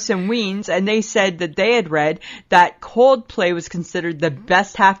on Mouse and Weens, and they said that they had read that Coldplay was considered the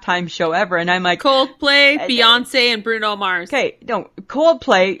best halftime show ever. And I'm like, Coldplay, Beyonce, and Bruno Mars. Okay, no,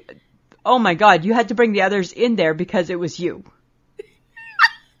 Coldplay, oh my God, you had to bring the others in there because it was you.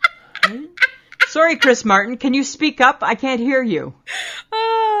 Sorry, Chris Martin, can you speak up? I can't hear you.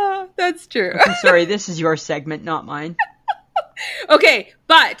 Oh, that's true. I'm sorry, this is your segment, not mine. Okay,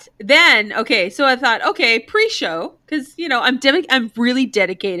 but then, so I thought, pre-show, because, I'm really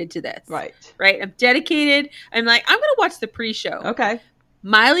dedicated to this. Right. I'm dedicated. I'm like, I'm going to watch the pre-show. Okay.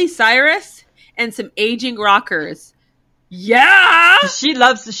 Miley Cyrus and some aging rockers. Yeah! She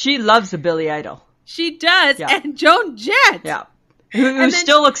loves a Billy Idol. She does. Yeah. And Joan Jett. Yeah. Who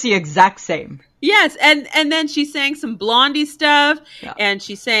still looks the exact same. Yes, and then she sang some Blondie stuff, Yeah. and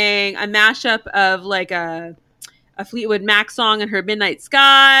she sang a mashup of like a Fleetwood Mac song and her Midnight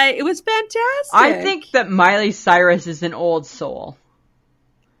Sky. It was fantastic. I think that Miley Cyrus is an old soul.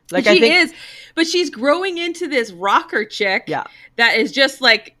 Like she is, but she's growing into this rocker chick. Yeah. That is just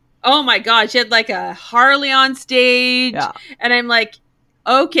like, oh my God, she had like a Harley on stage, Yeah. and I'm like,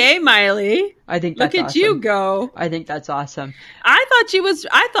 okay, Miley, I think that's look at awesome. you go. I think that's awesome. I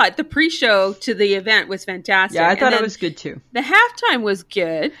thought the pre-show to the event was fantastic. Yeah, I thought And it then was good too. The halftime was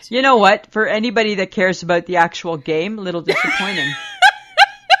good. You know what? For anybody that cares about the actual game, a little disappointing.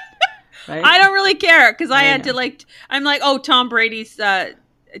 Right? I don't really care because I had know. to I'm like, oh, Tom Brady's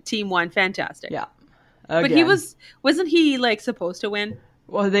team won. Fantastic. Yeah. But Again. wasn't he like supposed to win?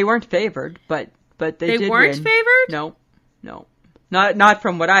 Well, they weren't favored, but they did weren't win. favored? No. Not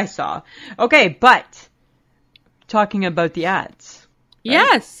from what I saw. Okay, but talking about the ads. Right?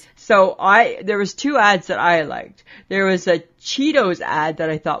 Yes. So there was 2 ads that I liked. There was a Cheetos ad that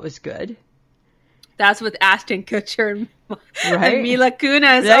I thought was good. That's with Ashton Kutcher and Right? Mila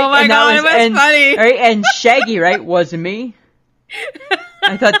Kunis. Right? Oh my And God, it was funny. Right? And Shaggy, right? Wasn't me.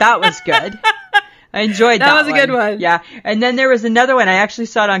 I thought that was good. I enjoyed that. That was a good one. Yeah. And then there was another one. I actually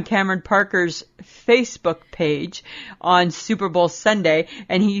saw it on Cameron Parker's Facebook page on Super Bowl Sunday,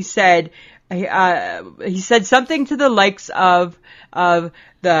 and he said something to the likes of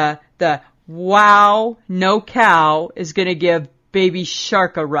the wow, no cow is going to give Baby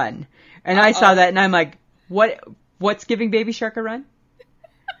Shark a run. And I saw that and I'm like, what's giving Baby Shark a run?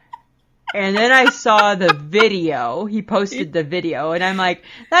 And then I saw the video. He posted the video, and I'm like,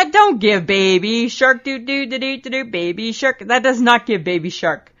 that don't give Baby Shark Baby Shark. That does not give Baby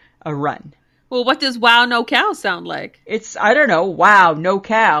Shark a run. Well, what does wow, no cow sound like? It's, I don't know, wow, no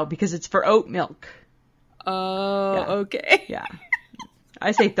cow, because it's for oat milk. Oh, Yeah. okay. Yeah.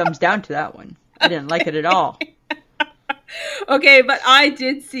 I say thumbs down to that one. I didn't like it at all. Okay, but I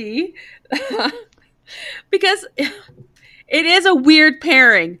did see because it is a weird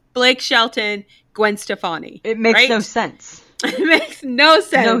pairing. Blake Shelton, Gwen Stefani. It makes right? no sense. It makes no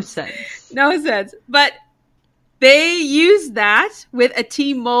sense. No sense. No sense. But they used that with a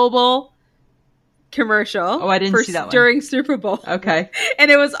T-Mobile commercial. Oh, I didn't see that one. During Super Bowl. Okay.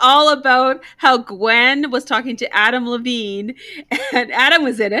 And it was all about how Gwen was talking to Adam Levine, and Adam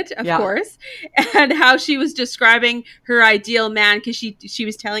was in it, of Yeah. course, and how she was describing her ideal man because she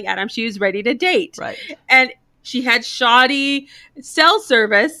was telling Adam she was ready to date. Right. And she had shoddy cell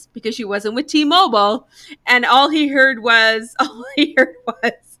service because she wasn't with T-Mobile, and all he heard was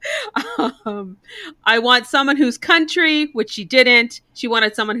I want someone who's country, which she didn't. She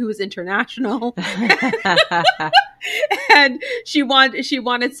wanted someone who was international. And she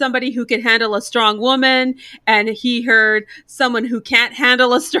wanted somebody who could handle a strong woman, and he heard someone who can't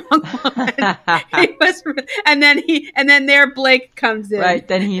handle a strong woman. And then there Blake comes in. Right,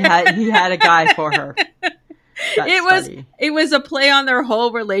 then he had a guy for her. It was a play on their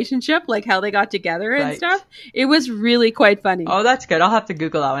whole relationship, like how they got together and stuff. It was really quite funny. Oh, that's good. I'll have to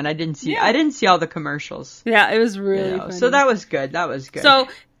Google that one. I didn't see all the commercials. Yeah, it was really funny. So that was good. So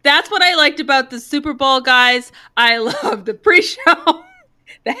that's what I liked about the Super Bowl, guys. I love the pre-show,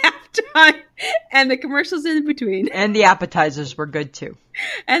 the halftime, and the commercials in between. And the appetizers were good too.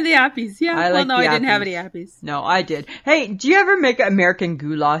 And the appies, yeah. I didn't have any appies. No, I did. Hey, do you ever make American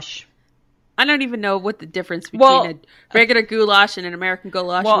goulash? I don't even know what the difference between a regular goulash and an American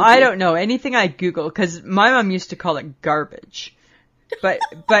goulash Well, would be. I don't know. Anything I Google, because my mom used to call it garbage. But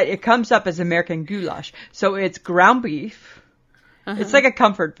it comes up as American goulash. So it's ground beef. It's like a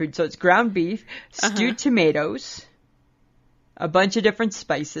comfort food. So it's ground beef, stewed tomatoes, a bunch of different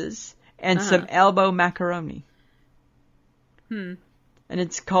spices, and some elbow macaroni. And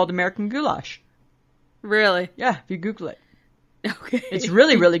it's called American goulash. Really? Yeah, if you Google it. Okay. It's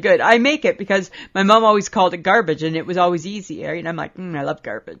really, really good. I make it because my mom always called it garbage, and it was always easy. And I'm like, I love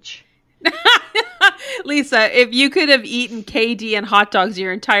garbage. Lisa, if you could have eaten KD and hot dogs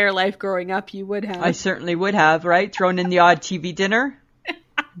your entire life growing up, you would have. I certainly would have, right? Thrown in the odd TV dinner.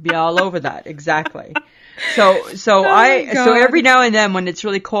 Be all over that. Exactly. So every now and then when it's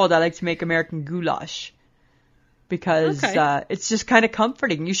really cold, I like to make American goulash because it's just kind of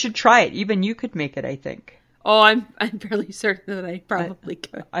comforting. You should try it. Even you could make it, I think. Oh, I'm fairly certain that I probably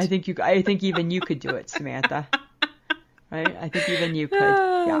could. I think even you could do it, Samantha. Right? I think even you could.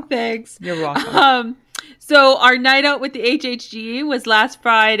 Yeah. Thanks. You're welcome. So our night out with the HHG was last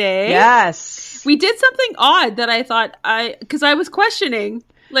Friday. Yes. We did something odd that I thought because I was questioning,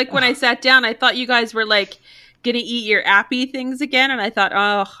 like when I sat down, I thought you guys were like going to eat your appy things again. And I thought,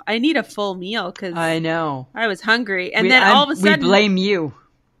 I need a full meal because I know. I was hungry. And then all of a sudden. We blame you.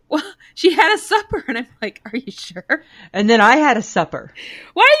 Well, she had a supper, and I'm like, are you sure? And then I had a supper.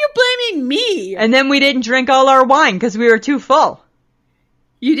 Why are you blaming me? And then we didn't drink all our wine because we were too full.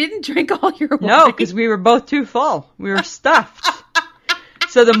 You didn't drink all your wine? No, because we were both too full. We were stuffed.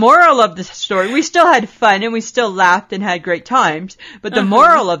 So the moral of the story, we still had fun, and we still laughed and had great times, but the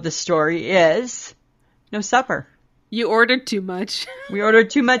moral of the story is no supper. You ordered too much. We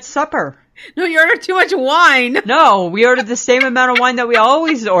ordered too much supper. No, you ordered too much wine. No, we ordered the same amount of wine that we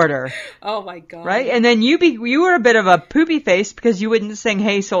always order. Oh my God. Right? And then you were a bit of a poopy face because you wouldn't sing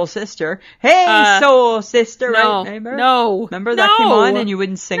Hey Soul Sister. Hey Soul Sister, no, right? Remember? No. Remember that came on and you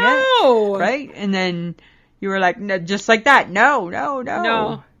wouldn't sing it? Right? And then you were like, no, just like that.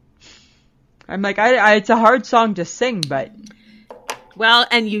 No. I'm like, it's a hard song to sing, but. Well,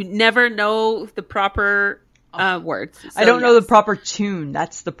 and you never know the proper words. So I don't know the proper tune.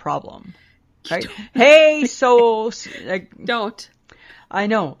 That's the problem. Right? Hey, soul. Don't. I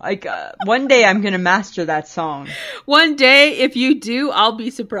know. One day I'm going to master that song. One day, if you do, I'll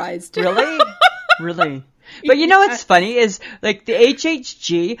be surprised. Really? Really? But you know what's funny is, like, the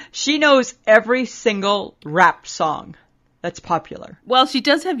HHG, she knows every single rap song that's popular. Well, she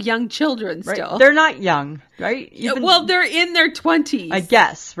does have young children still. Right? They're not young, right? Well, they're in their 20s. I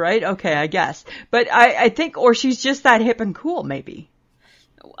guess, right? Okay, I guess. But I think, or she's just that hip and cool, maybe.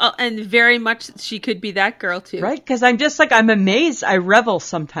 And very much she could be that girl too. Right? Because I'm just like, I'm amazed. I revel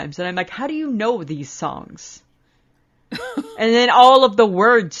sometimes. And I'm like, how do you know these songs? And then all of the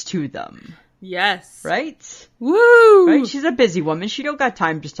words to them. Yes. Right? Woo! Right? She's a busy woman. She don't got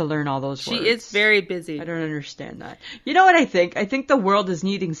time just to learn all those words. She is very busy. I don't understand that. You know what I think? I think the world is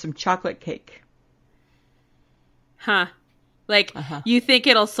needing some chocolate cake. Huh. Like, you think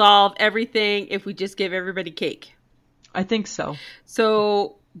it'll solve everything if we just give everybody cake? I think so.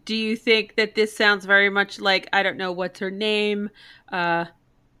 So, do you think that this sounds very much like, I don't know, what's her name? What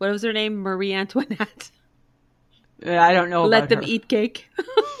was her name? Marie Antoinette? I don't know about Let them her. eat cake?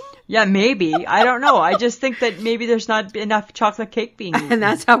 Yeah, maybe. I don't know. I just think that maybe there's not enough chocolate cake being eaten. And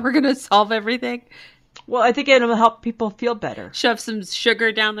that's how we're going to solve everything? Well, I think it'll help people feel better. Shove some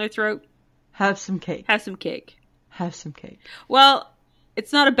sugar down their throat? Have some cake. Have some cake. Have some cake. Well,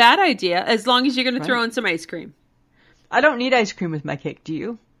 it's not a bad idea as long as you're going to throw in some ice cream. I don't need ice cream with my cake, do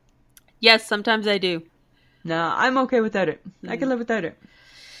you? Yes, sometimes I do. No, I'm okay without it. I can live without it.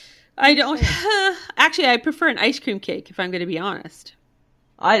 I don't. Actually, I prefer an ice cream cake, if I'm going to be honest.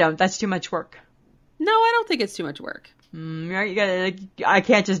 I don't. That's too much work. No, I don't think it's too much work. Right? You gotta, I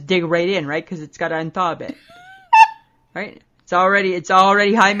can't just dig right in, right? Because it's got to unthaw a bit. Right? It's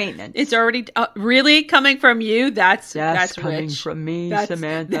already high maintenance. It's already really coming from you. That's coming rich. from me, That's,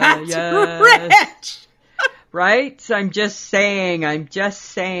 Samantha. That's yes. rich. Right? So I'm just saying.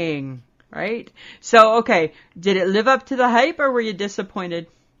 Right? So, okay. Did it live up to the hype or were you disappointed?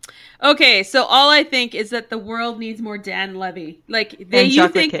 Okay, so all I think is that the world needs more Dan Levy. Like you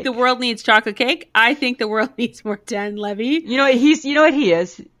think cake. the world needs chocolate cake. I think the world needs more Dan Levy. You know what he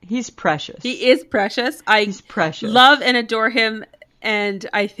is? He's precious. He is precious. He's precious. Love and adore him, and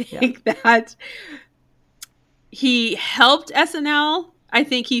I think that he helped SNL. I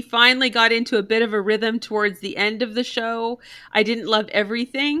think he finally got into a bit of a rhythm towards the end of the show. I didn't love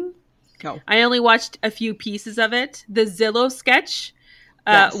everything. No. I only watched a few pieces of it. The Zillow sketch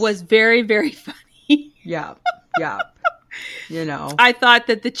was very, very funny. Yeah. You know. I thought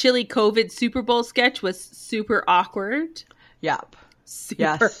that the chili COVID Super Bowl sketch was super awkward. Yep.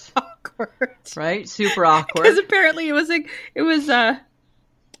 Super awkward. Right? Super awkward. Because apparently it was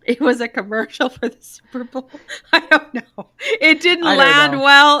a commercial for the Super Bowl. I don't know. It didn't land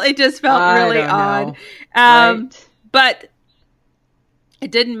well. It just felt really odd. Right. But it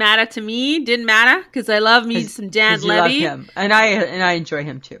didn't matter to me. Didn't matter because I love me some Dan Levy. You love him. And I enjoy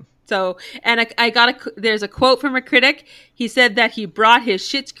him too. So, and I got there's a quote from a critic. He said that he brought his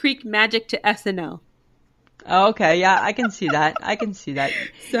Schitt's Creek magic to SNL. Oh, okay, yeah, I can see that.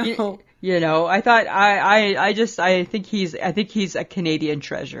 So, you know, I thought I think he's a Canadian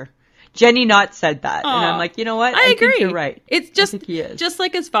treasure. Jenny Knott said that, and I'm like, you know what? I agree. Think you're right. It's just I think he is. Just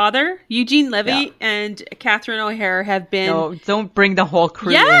like his father, Eugene Levy and Catherine O'Hara have been. No, don't bring the whole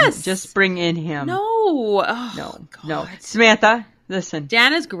crew in. Just bring in him. No, no. Samantha, listen.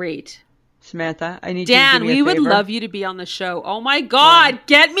 Dan is great. Samantha, I need you to do me a we would favor. love you to be on the show. Oh my God,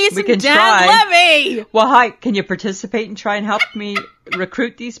 get me some Dan try. Levy. Well, hi, can you participate and try and help me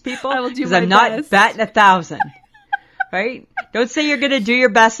recruit these people? I will do my Because I'm not best. batting 1,000. Right? Don't say you're going to do your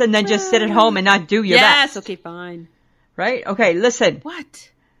best and then just sit at home and not do your best. Yes, okay, fine. Right? Okay, listen. What?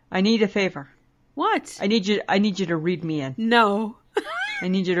 I need a favor. What? I need you to read me in. No. I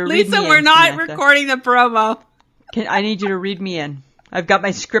need you to read me in. Lisa, we're not Samantha. recording the promo. I need you to read me in. I've got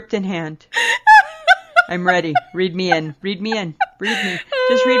my script in hand. I'm ready. Read me in. Read me in. Read me.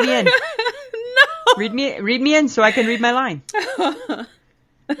 Just read me in. No. Read me in so I can read my line.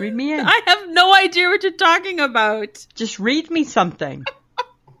 Read me in. I have no idea what you're talking about. Just read me something.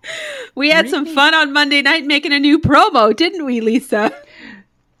 We had some fun on Monday night making a new promo, didn't we, Lisa?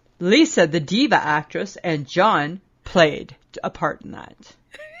 Lisa, the diva actress, and John played a part in that.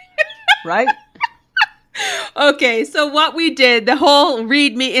 Right? Okay, so what we did, the whole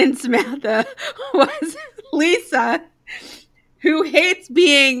read me in Samantha, was Lisa, who hates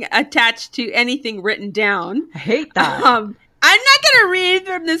being attached to anything written down. I hate that. I'm not going to read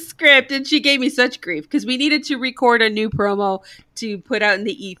from the script, and she gave me such grief because we needed to record a new promo to put out in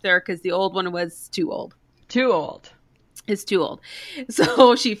the ether because the old one was too old. Too old. It's too old.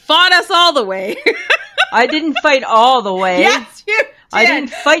 So she fought us all the way. I didn't fight all the way. Yes, you did. I didn't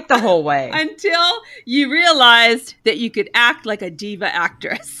fight the whole way. Until you realized that you could act like a diva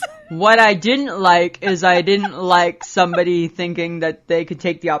actress. What I didn't like is I didn't like somebody thinking that they could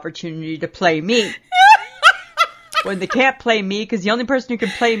take the opportunity to play me. When they can't play me, because the only person who can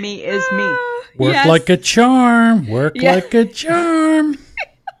play me is me. Work like a charm. Work like a charm.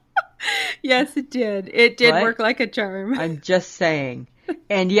 Yes, it did. It did Right? work like a charm. I'm just saying.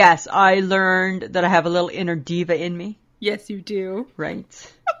 And yes, I learned that I have a little inner diva in me. Yes, you do.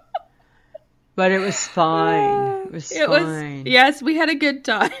 Right. But it was fine. It was fine. Yes, we had a good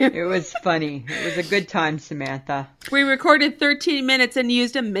time. It was funny. It was a good time, Samantha. We recorded 13 minutes and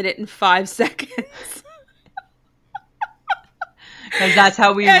used 1 minute and 5 seconds. Because that's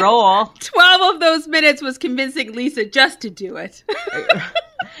how we And roll. 12 of those minutes was convincing Lisa just to do it.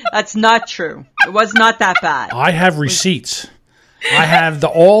 That's not true. It was not that bad. I have receipts. I have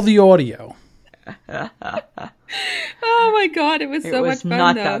all the audio. Oh my God, it was so much fun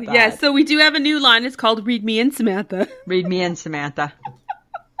not though. that bad. Yeah, so we do have a new line. It's called Read Me In, Samantha. Read me in, Samantha.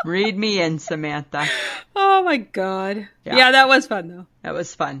 Read me in, Samantha. Oh my God. Yeah. Yeah, that was fun though. That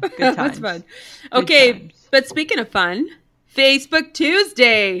was fun. Good That times. was fun. Good Okay, times. but speaking of fun, Facebook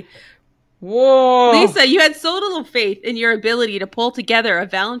Tuesday. Whoa. Lisa, you had so little faith in your ability to pull together a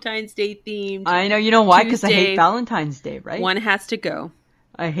Valentine's Day themed. I know. You know why? Because I Tuesday. hate Valentine's Day, right? One has to go.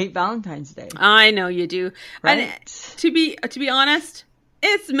 I hate Valentine's Day. I know you do. Right. And to be honest,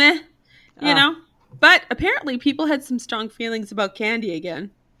 it's meh. You Oh. know? But apparently people had some strong feelings about candy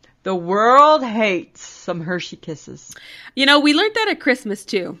again. The world hates some Hershey Kisses. You know, we learned that at Christmas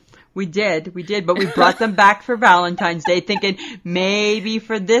too. We did, but we brought them back for Valentine's Day thinking maybe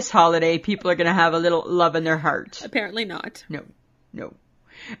for this holiday people are going to have a little love in their heart. Apparently not. No.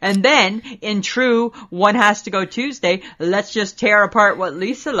 And then, in true One Has to Go Tuesday, let's just tear apart what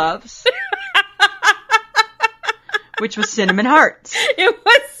Lisa loves. Which was cinnamon hearts. It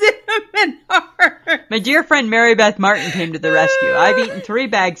was cinnamon hearts. My dear friend Mary Beth Martin came to the rescue. I've eaten 3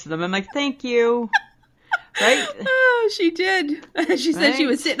 bags of them. I'm like, thank you. Right? Oh, she did. She said she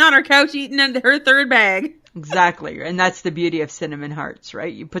was sitting on her couch eating her 3rd bag. Exactly. And that's the beauty of cinnamon hearts,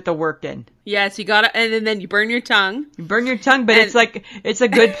 right? You put the work in. Yes, you got it. And then you burn your tongue. You burn your tongue, but it's a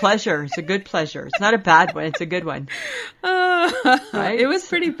good pleasure. It's a good pleasure. It's not a bad one. It's a good one. Right? It was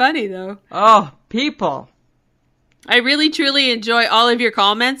pretty funny, though. Oh, people. I really, truly enjoy all of your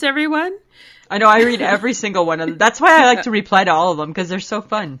comments, everyone. I know. I read every single one of them. That's why I like to reply to all of them, because they're so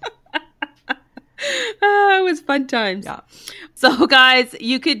fun. It was fun times. Yeah. So, guys,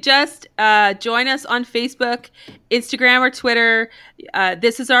 you could just join us on Facebook, Instagram, or Twitter.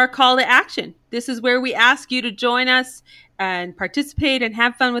 This is our call to action. This is where we ask you to join us and participate and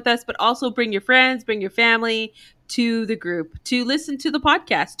have fun with us, but also bring your friends, bring your family to the group, to listen to the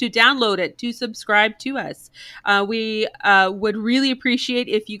podcast, to download it, to subscribe to us. We would really appreciate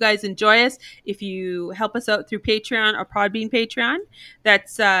if you guys enjoy us, if you help us out through Patreon or Podbean Patreon.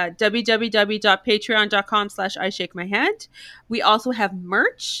 That's www.patreon.com/IShakeMyHead. We also have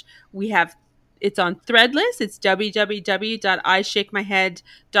merch. It's on Threadless. It's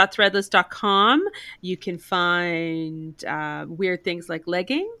www.ishakemyhead.threadless.com. You can find weird things like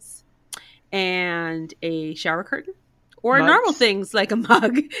leggings and a shower curtain, or Mugs. normal things like a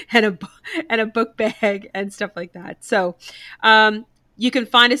mug and a book bag and stuff like that. So you can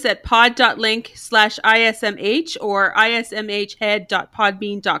find us at pod.link/ISMH or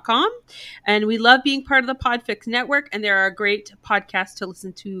ismhead.podbean.com. And we love being part of the Podfix network, and there are great podcasts to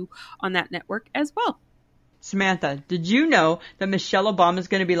listen to on that network as well. Samantha, did you know that Michelle Obama is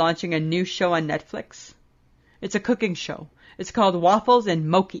going to be launching a new show on Netflix? It's a cooking show. It's called Waffles and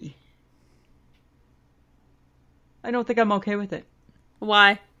Mochi. I don't think I'm okay with it.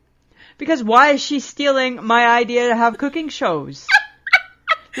 Why? Because why is she stealing my idea to have cooking shows?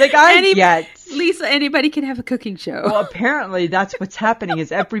 Like Lisa, anybody can have a cooking show. Well, apparently that's what's happening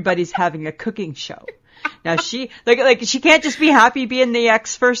is everybody's having a cooking show. Now she like she can't just be happy being the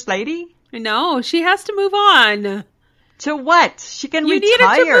ex-first lady? No, she has to move on. To what? She can You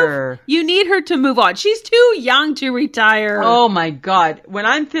retire. need her to move on. She's too young to retire. Oh my God. When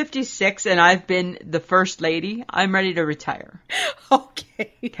I'm 56 and I've been the first lady, I'm ready to retire.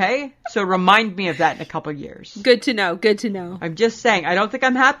 Okay. Okay? So remind me of that in a couple years. Good to know. Good to know. I'm just saying, I don't think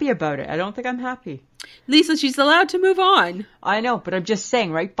I'm happy about it. I don't think I'm happy. Lisa, she's allowed to move on. I know, but I'm just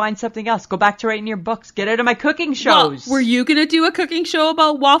saying, right? Find something else. Go back to writing your books. Get out of my cooking shows. Well, were you going to do a cooking show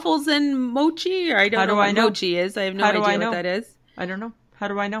about waffles and mochi? Or I don't know what mochi is. I have no idea what that is. I don't know. How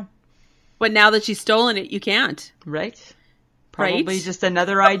do I know? But now that she's stolen it, you can't. Right? Probably just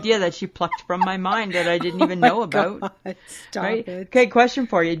another idea that she plucked from my mind that I didn't even know about. God, stop right? it. Okay, question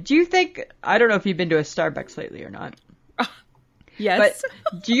for you. Do you think, I don't know if you've been to a Starbucks lately or not. Yes.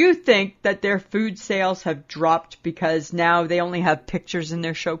 But do you think that their food sales have dropped because now they only have pictures in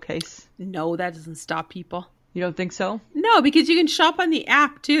their showcase? No, that doesn't stop people. You don't think so? No, because you can shop on the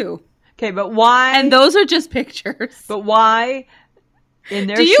app too. Okay, but why? And those are just pictures. But why in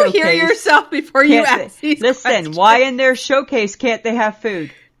their Do you showcase, hear yourself before you ask these Listen, questions? why in their showcase can't they have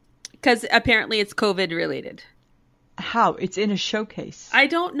food? Because apparently it's COVID related. How? It's in a showcase. I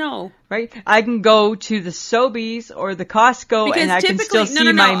don't know. Right? I can go to the Sobeys or the Costco Because and I can still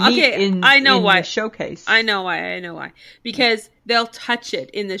see my meat in the showcase. I know why. Because they'll touch it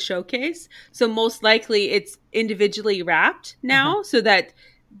in the showcase. So most likely it's individually wrapped now so that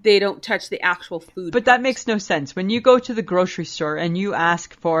they don't touch the actual food. But that makes no sense. When you go to the grocery store and you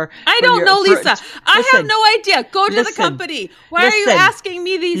ask for... I don't know, Lisa. I have no idea. Go to the company. Why are you asking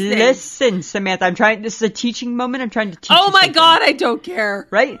me these things? Listen, Samantha. This is a teaching moment. I'm trying to teach you Oh my something. God, I don't care.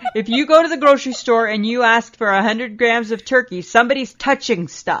 Right? If you go to the grocery store and you ask for 100 grams of turkey, somebody's touching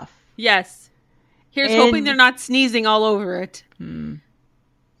stuff. Yes. Here's hoping they're not sneezing all over it.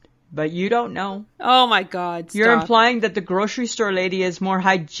 But you don't know. Oh my God! Stop. You're implying that the grocery store lady is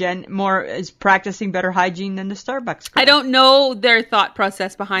is practicing better hygiene than the Starbucks girl. I don't know their thought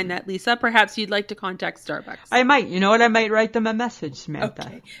process behind that, Lisa. Perhaps you'd like to contact Starbucks. I might. You know what? I might write them a message, Samantha.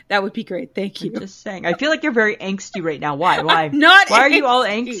 Okay, that would be great. Thank you. I'm just saying. I feel like you're very angsty right now. Why? I'm not. Why are you all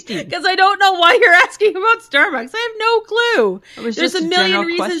angsty? Because I don't know why you're asking about Starbucks. I have no clue. There's a million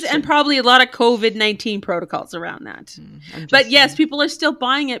reasons and probably a lot of COVID-19 protocols around that. But yes, people are still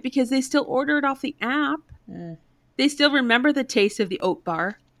buying it because they still order it off the app. They still remember the taste of the oat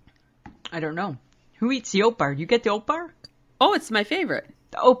bar. I don't know. Who eats the oat bar? You get the oat bar? Oh, it's my favorite.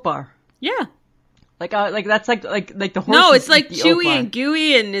 The oat bar. Yeah. Like that's like the horses. No, it's like eat the oat chewy bar. and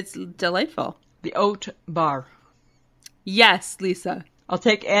gooey, and it's delightful. The oat bar. Yes, Lisa. I'll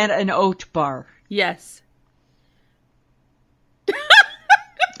take an oat bar. Yes.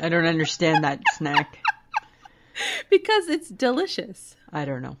 I don't understand that snack. Because it's delicious. I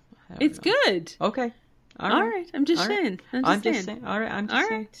don't know. It's good. Okay. All right. I'm just saying. I'm just saying. All right. I'm just All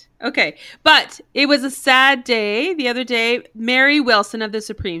saying. right. Okay. But it was a sad day the other day. Mary Wilson of the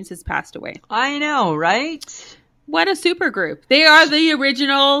Supremes has passed away. I know, right? What a supergroup. They are the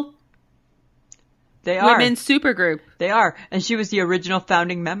original They are. women's supergroup. They are. And she was the original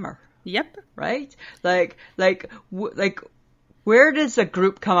founding member, Yep. right? Like, where does a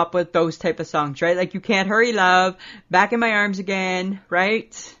group come up with those type of songs, right? Like, You Can't Hurry Love, Back in My Arms Again,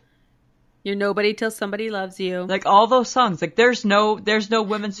 right? You're nobody till somebody loves you. Like, all those songs. Like, there's no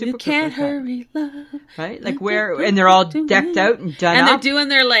women supergroup. You can't like that, hurry, love. right? Like, and they're all decked out and done And up. they're doing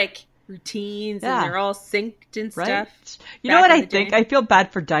their, like, routines, Yeah. and they're all synced and right? stuff. You know back what in I the think? day. I feel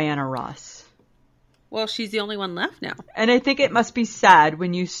bad for Diana Ross. Well, she's the only one left now. And I think it must be sad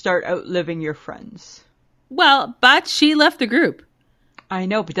when you start outliving your friends. Well, but she left the group. I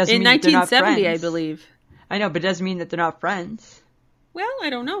know, but doesn't In mean that they're not 1970, I friends. believe. I know, but it doesn't mean that they're not friends. Well, I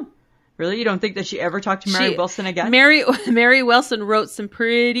don't know. Really? You don't think that she ever talked to Mary Wilson again? Mary Wilson wrote some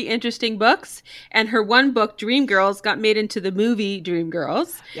pretty interesting books, and her one book, Dreamgirls, got made into the movie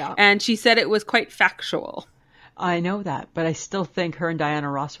Dreamgirls. Yeah. And she said it was quite factual. I know that, but I still think her and Diana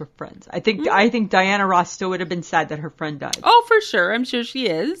Ross were friends. I think Diana Ross still would have been sad that her friend died. Oh, for sure. I'm sure she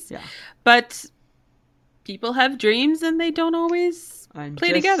is. Yeah. But people have dreams, and they don't always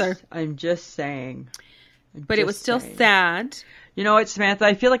play together. I'm just saying. But it was still sad. You know what, Samantha?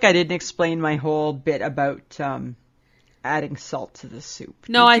 I feel like I didn't explain my whole bit about adding salt to the soup.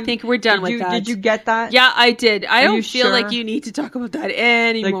 No, I think we're done with that. Did you get that? Yeah, I did. I Are don't you feel sure? like you need to talk about that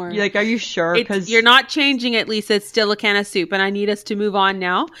anymore. Like, are you sure? Because You're not changing it, Lisa. It's still a can of soup, and I need us to move on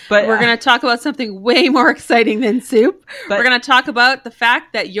now. But, we're going to talk about something way more exciting than soup. But- We're going to talk about the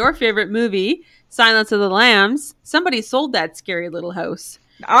fact that your favorite movie, Silence of the Lambs, somebody sold that scary little house.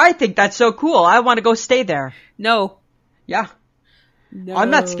 I think that's so cool. I want to go stay there. No. Yeah. No. I'm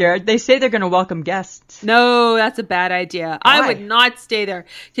not scared. They say they're going to welcome guests. No, that's a bad idea. I Why? would not stay there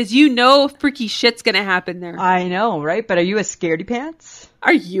because you know freaky shit's going to happen there. I know, right? But are you a scaredy pants?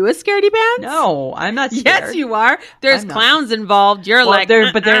 Are you a scaredy pants? No, I'm not scared. Yes, you are. There's I'm not. clowns involved. You're Well, like,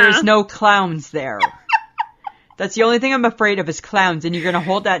 but there is uh-uh. no clowns there. That's the only thing I'm afraid of is clowns, and you're going to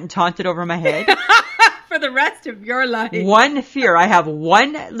hold that and taunt it over my head. for the rest of your life. One fear. I have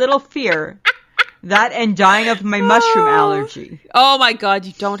one little fear. That and dying of my mushroom allergy. Oh my God,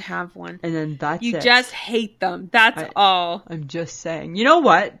 you don't have one. And then that's You it. just hate them. That's all. I'm just saying. You know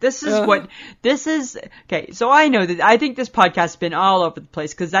what? This is, okay, so I know that, I think this podcast has been all over the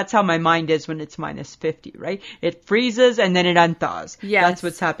place because that's how my mind is when it's minus 50, right? It freezes and then it unthaws. Yes. That's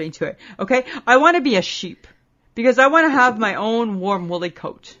what's happening to it. Okay? I want to be a sheep because I want to have my own warm woolly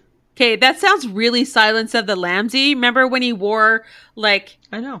coat. Okay, that sounds really Silence of the Lambsy. Remember when he wore, like,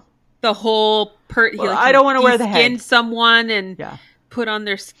 I know. the whole I don't want to wear the head. Skinned someone and Yeah. put on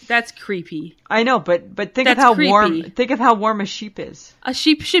their. That's creepy. I know, but think of That's how creepy. warm. Think of how warm a sheep is. A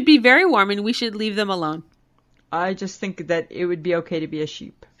sheep should be very warm, and we should leave them alone. I just think that it would be okay to be a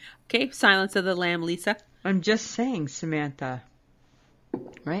sheep. Okay, Silence of the Lamb, Lisa. I'm just saying, Samantha.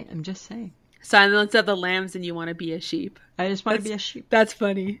 Right? I'm just saying. Silence of the Lambs, and you want to be a sheep. I just want to be a sheep. That's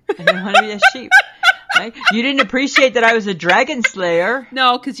funny. I don't want to be a sheep. Right? You didn't appreciate that I was a dragon slayer.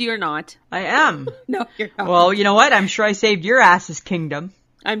 No, because you're not. I am. No, you're not. Well, you know what? I'm sure I saved your ass's kingdom.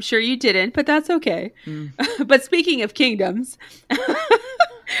 I'm sure you didn't, but that's okay. Mm. But speaking of kingdoms,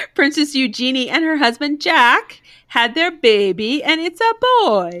 Princess Eugenie and her husband Jack had their baby, and it's a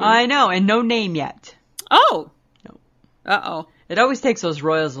boy. I know, and no name yet. Oh. No. Uh-oh. It always takes those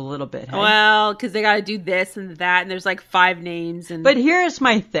royals a little bit. Hey? Well, because they got to do this and that, and there's like 5 names. And But here's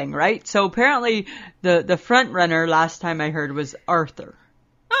my thing, right? So apparently the front runner last time I heard was Arthur.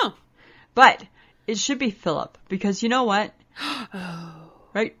 Oh. But it should be Philip because you know what?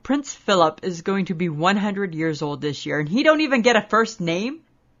 Right? Prince Philip is going to be 100 years old this year and he don't even get a first name.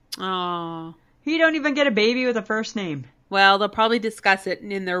 Oh. He don't even get a baby with a first name. Well, they'll probably discuss it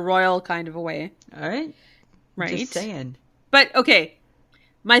in their royal kind of a way. All right? Right. Just saying. But, okay,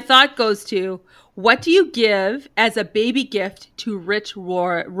 my thought goes to, what do you give as a baby gift to rich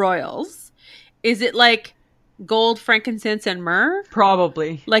royals? Is it like gold, frankincense, and myrrh?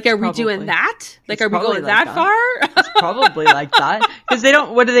 Probably. Like, are we Probably. doing that? Like, It's are we probably going like that that. far? Probably like that. Because they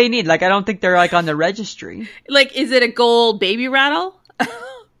don't, what do they need? Like, I don't think they're like on the registry. Like, is it a gold baby rattle?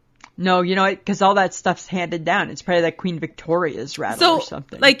 No, you know what? Because all that stuff's handed down. It's probably like Queen Victoria's rattle or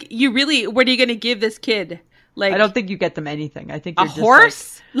something. like, what are you going to give this kid? Like, I don't think you get them anything. I think a you're just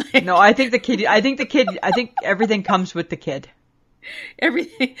horse? Like, no, I think everything comes with the kid.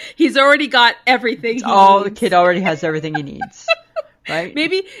 Everything. He's already got everything. The kid already has everything he needs. Right?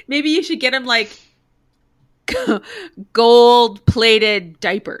 Maybe you should get him like gold-plated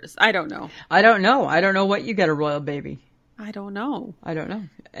diapers. I don't know. I don't know what you get a royal baby. I don't know. And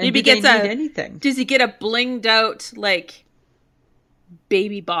Maybe do gets they need anything. Does he get a blinged out like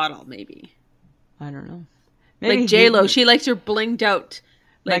baby bottle? Maybe. I don't know. Maybe Like J-Lo, she likes her blinged out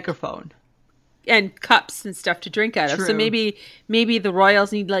like, microphone and cups and stuff to drink out of. So True. maybe the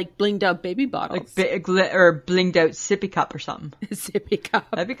royals need like blinged out baby bottles, like or blinged out sippy cup or something. sippy cup.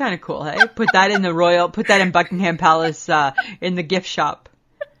 That'd be kind of cool. Hey, put that in Buckingham Palace in the gift shop.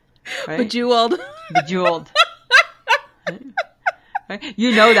 Right? Bejeweled. Bejeweled. Right?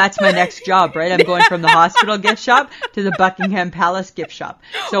 You know that's my next job, right? I'm going from the hospital gift shop to the Buckingham Palace gift shop.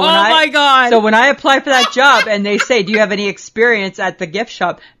 So my God. So when I apply for that job and they say, "Do you have any experience at the gift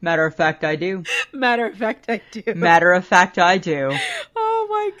shop?" Matter of fact, I do. Matter of fact, I do. Matter of fact, I do. Oh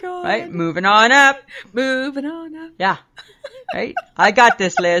my God. Right? Moving on up. Moving on up. Yeah. Right? I got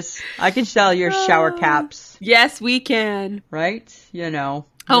this, Liz. I can sell your shower caps. Yes, we can. Right? You know.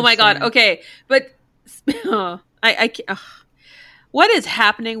 Oh my God. saying. Okay. But I can't. What is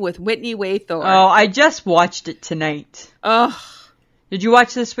happening with Whitney Waythor? Oh, I just watched it tonight. Oh, Did you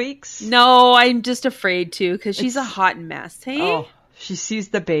watch this week's? no, I'm just afraid to because she's a hot mess. Hey? Oh, she sees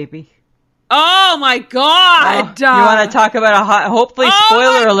the baby. Oh my God. You want to talk about a hot, hopefully Oh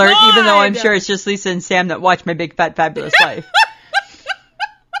spoiler my alert, even though I'm God. sure it's just Lisa and Sam that watch My Big Fat Fabulous Life.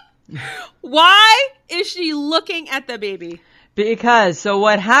 Why is she looking at the baby? Because, so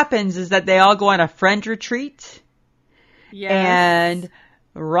what happens is that they all go on a friend retreat. Yes. And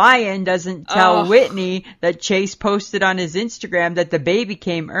Ryan doesn't tell Ugh. Whitney that Chase posted on his Instagram that the baby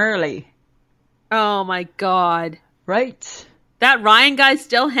came early. Oh my God. Right? That Ryan guy's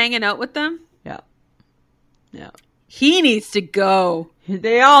still hanging out with them? Yeah. Yeah. He needs to go.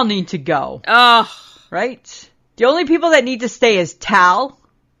 They all need to go. Oh. Right? The only people that need to stay is Tal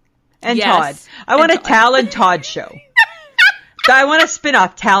and Yes. Todd. I want a Tal and Todd show. I want a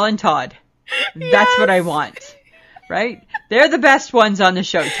spin-off, Tal and Todd. That's what I want. Right? They're the best ones on the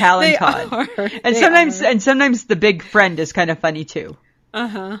show, Tal and They Todd. are. And They sometimes the big friend is kind of funny too.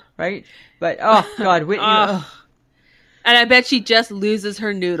 Uh-huh. Right? But oh God, Whitney. Ugh. And I bet she just loses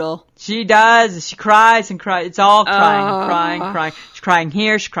her noodle. She does. She cries and cries. It's all crying, Oh. crying. She's crying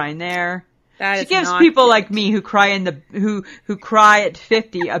here, she's crying there. That She is gives not people good. like me who cry who cry at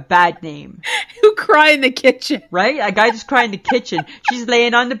 50 a bad name. Who cry in the kitchen. Right? A guy just crying in the kitchen. She's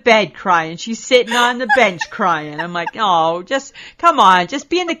laying on the bed crying. She's sitting on the bench crying. I'm like, oh, just come on. Just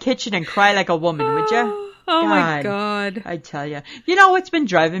be in the kitchen and cry like a woman, would you? Oh my God. I tell you. You know what's been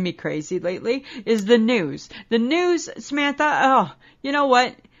driving me crazy lately is the news. The news, Samantha, oh, you know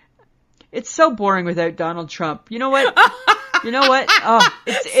what? It's so boring without Donald Trump. You know what? You know what? Oh,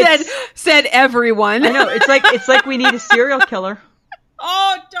 Said everyone. I know. It's like we need a serial killer.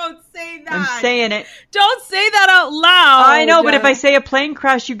 Oh, don't say that. I'm saying it. Don't say that out loud. I know, but if I say a plane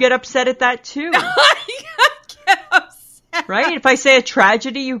crash, you get upset at that too. Get upset. Right? If I say a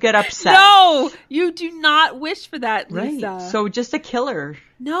tragedy, you get upset. No, you do not wish for that, Lisa. Right. So just a killer.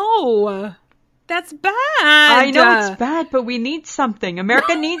 No, that's bad. I know it's bad, but we need something.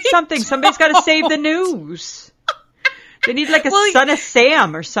 America needs something. Somebody's got to save the news. They need like a Son of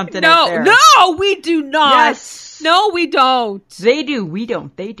Sam or something out there. No, we do not. Yes. No, we don't. They do. We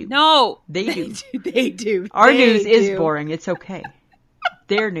don't. They do. No. They do. They do. Our They news is do. boring. It's okay.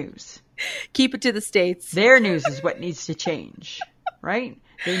 Their news. Keep it to the States. Their news is what needs to change. Right?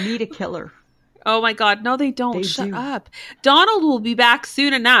 They need a killer. Oh my God. No, they don't. They Shut do. up. Donald will be back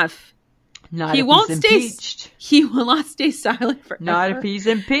soon enough. Not He if won't he's stay. impeached. He will not stay silent forever. Not if he's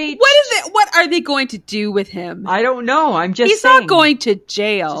impeached. What is it? What are they going to do with him? I don't know. I'm just He's saying. not going to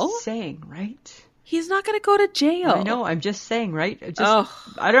jail. Just saying, right? He's not going to go to jail. I know. I'm just saying, right? Ugh.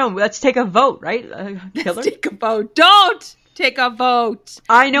 I don't know. Let's take a vote, right? Killer. Let's take a vote. Don't take a vote.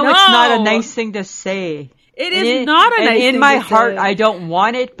 I know it's not a No. nice thing to say. It is not a and nice thing in my to heart, say. I don't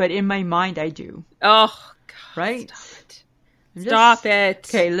want it, but in my mind, I do. Oh, God. Right? Stop it. I'm Stop it.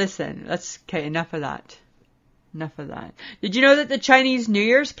 Okay, listen. Okay, enough of that. Enough of that. Did you know that the Chinese New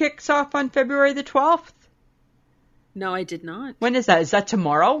Year's kicks off on February the 12th? No, I did not. When is that? Is that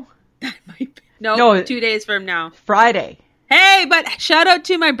tomorrow? No, No. 2 days from now. Friday. Hey, but shout out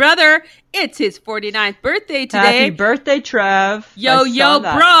to my brother. It's his 49th birthday today. Happy birthday, Trev. Yo, I yo, saw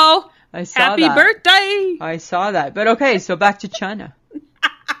that. bro. I saw Happy that. birthday. I saw that. But okay, so back to China.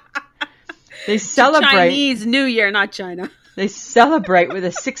 They celebrate. Chinese New Year, not China. They celebrate with a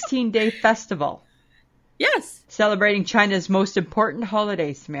 16-day festival Yes. celebrating China's most important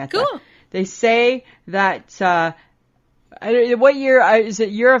holiday, Samantha. Cool. They say that what year is it?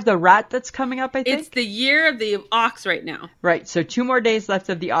 Year of the Rat that's coming up, I think. It's the year of the ox right now. Right. So 2 more days left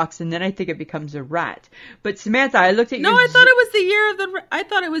of the ox, and then I think it becomes a rat. But Samantha, I looked at No, your. I thought it was the year of the. I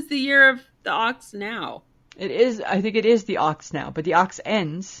thought it was the year of the ox now. It is. I think it is the ox now, but the ox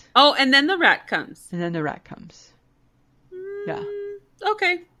ends, Oh, and then the rat comes. and then the rat comes. Yeah,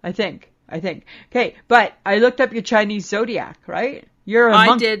 Okay. I think. Okay, but I looked up your Chinese zodiac, right? You're a I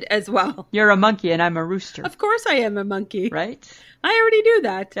monkey. did as well. You're a monkey, and I'm a rooster, Of course I am a monkey. right? I already knew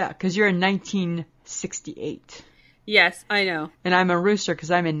that. Yeah, because you're in 1968, Yes, I know. and I'm a rooster because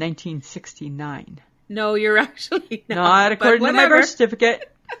I'm in 1969. No, you're actually not. Not but according to my whatever. birth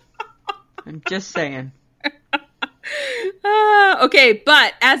certificate. I'm just saying. Okay,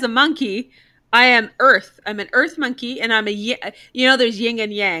 but as a monkey, I am Earth. I'm an Earth monkey, and I'm there's yin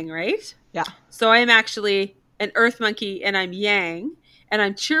and yang, right? Yeah. So I am actually an Earth monkey, and I'm yang, and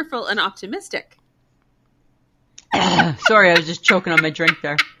I'm cheerful and optimistic. Sorry, I was just choking on my drink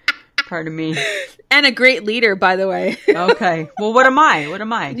there. Pardon me. And a great leader, by the way. Okay. Well, what am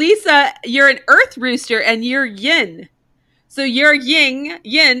I? Lisa, you're an Earth rooster, and you're yin. So you're yin,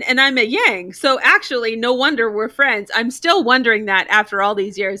 and I'm a yang. So actually, no wonder we're friends. I'm still wondering that after all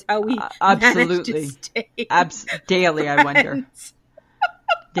these years, how we managed to absolutely. stay Daily, I wonder. friends.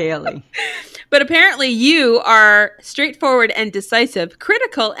 Daily. But apparently you are straightforward and decisive,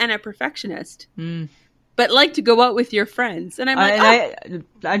 critical and a perfectionist, but like to go out with your friends. And I'm like,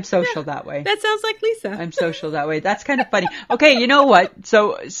 I'm social that way. that sounds like Lisa. I'm social that way. That's kind of funny. Okay, you know what?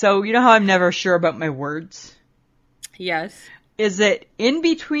 So you know how I'm never sure about my words? Yes. Is it in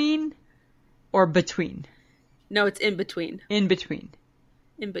between or between? No, it's in between. In between.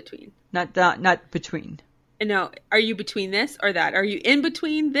 In between. Not between. No, are you between this or that? Are you in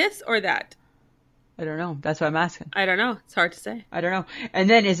between this or that? I don't know. That's what I'm asking. I don't know. It's hard to say. I don't know. And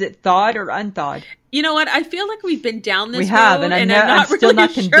then is it thawed or unthawed? You know what? I feel like we've been down this We have, road, and I'm I'm still really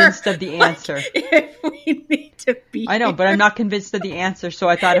not convinced sure, of the like, answer. if we need to be I know, but I'm not convinced of the answer, so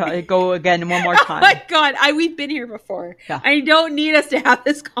I thought I'd go again one more Oh time. my God, we've been here before. Yeah. I don't need us to have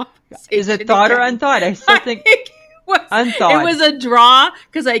this conversation. Is it thawed or again. unthawed? I still think it was, unthawed. It was a draw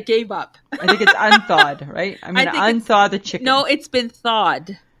because I gave up. I think it's unthawed, right? I'm going to think it's- unthaw the chicken. No, it's been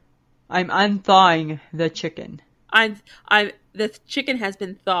thawed. I'm unthawing the chicken. The chicken has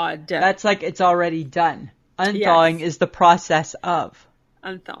been thawed. That's like it's already done. Unthawing is the process of.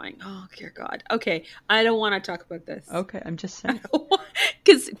 Unthawing. Oh, dear God. Okay, I don't want to talk about this. Okay, I'm just saying.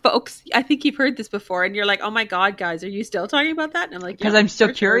 Because, folks, I think you've heard this before, and you're like, oh my God, guys, are you still talking about that? And I'm like, Because yeah, I'm still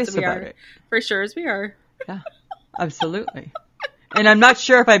for curious as we about are. it. For sure as we are. Yeah, absolutely. And I'm not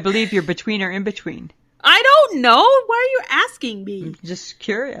sure if I believe you're between or in between. I don't know. Why are you asking me? I'm just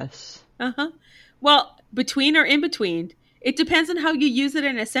curious. Uh-huh. Well, between or in between, it depends on how you use it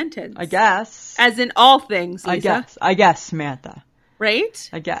in a sentence. I guess. As in all things, Lisa. I guess, Samantha. Right?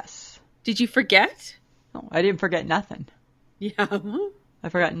 I guess. Did you forget? No, I didn't forget nothing. Yeah. I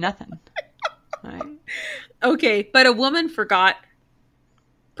forgot nothing. Right. Okay, but a woman forgot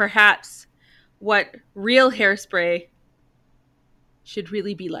perhaps what real hairspray should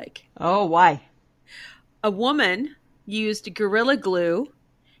really be like. Oh, why? A woman used Gorilla Glue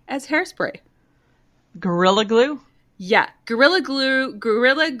as hairspray. Gorilla Glue? Yeah, Gorilla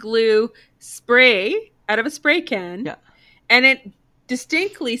Glue spray out of a spray can. Yeah. And it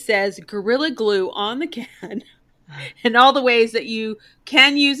distinctly says Gorilla Glue on the can and all the ways that you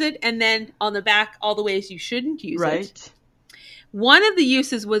can use it, and then on the back all the ways you shouldn't use it. Right. One of the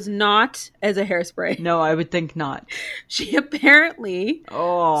uses was not as a hairspray. No, I would think not. She apparently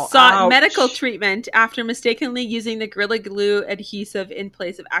sought ouch. medical treatment after mistakenly using the Gorilla Glue adhesive in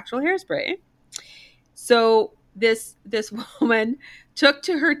place of actual hairspray. So this woman took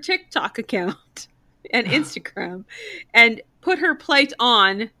to her TikTok account and Instagram and put her plight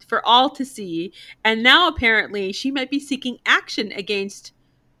on for all to see. And now apparently she might be seeking action against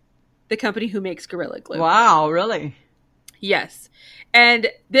the company who makes Gorilla Glue. Wow, really? Yes. And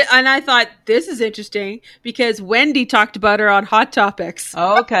I thought, this is interesting because Wendy talked about her on Hot Topics.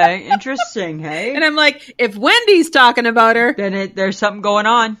 Okay, interesting, hey? And I'm like, if Wendy's talking about her, Then there's something going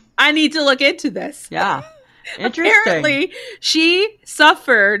on. I need to look into this. Yeah. Interesting. Apparently, she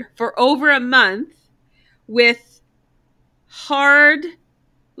suffered for over a month with hard,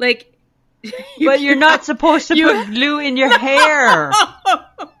 like... But you're not supposed to put glue in your hair.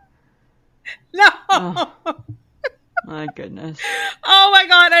 No. Oh. My goodness. Oh my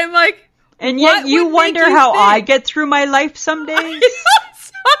God, I'm like... And what yet you would wonder make you how think? I get through my life some days?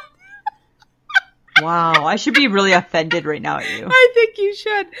 Wow. I should be really offended right now at you. I think you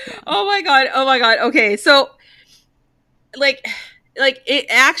should. Oh my god. Okay, so like it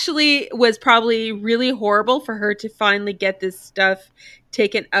actually was probably really horrible for her to finally get this stuff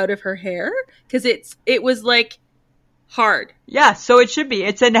taken out of her hair, because it was like hard. Yeah, so it should be.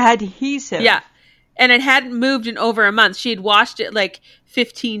 It's an adhesive. Yeah. And it hadn't moved in over a month. She had washed it like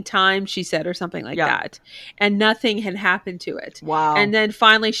 15 times, she said, or something like that. And nothing had happened to it. Wow. And then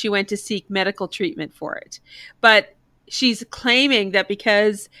finally she went to seek medical treatment for it. But she's claiming that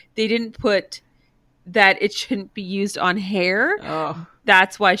because they didn't put that it shouldn't be used on hair,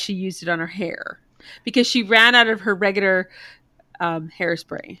 that's why she used it on her hair. Because she ran out of her regular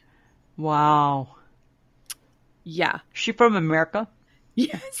hairspray. Wow. Yeah. Is she from America?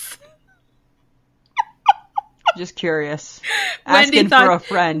 Yes. Just curious. Asking for a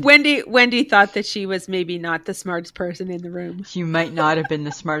friend. Wendy thought that she was maybe not the smartest person in the room. She might not have been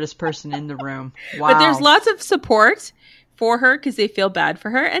the smartest person in the room. Wow. But there's lots of support for her because they feel bad for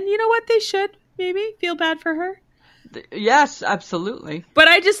her. And you know what? They should maybe feel bad for her. Yes, absolutely. But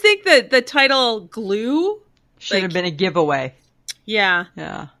I just think that the title Glue should have been a giveaway. Yeah.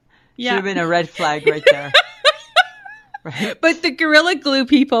 Yeah. Should have been a red flag right there. Right? But the Gorilla Glue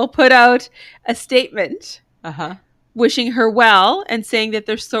people put out a statement wishing her well and saying that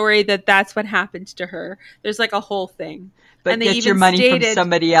they're sorry that that's what happened to her. There's like a whole thing. But and they get even your money stated, from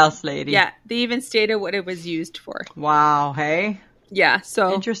somebody else, lady. Yeah. They even stated what it was used for. Wow. Hey? Yeah.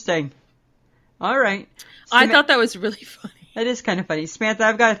 So interesting. All right. I thought that was really funny. That is kind of funny. Samantha,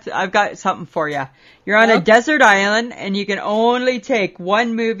 I've got something for you. You're on a desert island and you can only take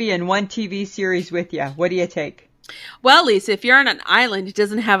one movie and one TV series with you. What do you take? Well, Lisa, if you're on an island, it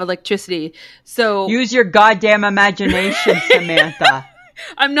doesn't have electricity. So use your goddamn imagination, Samantha.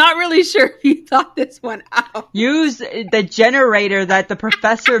 I'm not really sure if you thought this one out. Use the generator that the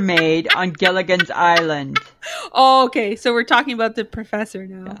professor made on Gilligan's Island. Oh, okay. So we're talking about the professor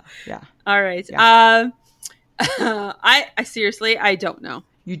now. Yeah. All right. Yeah. I seriously, I don't know.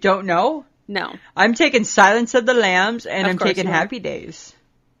 You don't know? No. I'm taking Silence of the Lambs and I'm taking you are. Happy Days.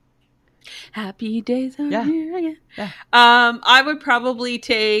 Happy Days are here again. Yeah. I would probably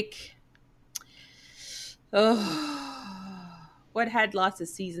take what had lots of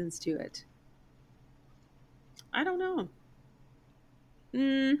seasons to it. I don't know.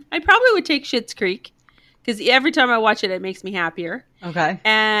 I probably would take Schitt's Creek because every time I watch it, it makes me happier. Okay.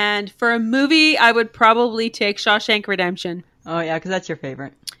 And for a movie, I would probably take Shawshank Redemption. Oh, yeah, because that's your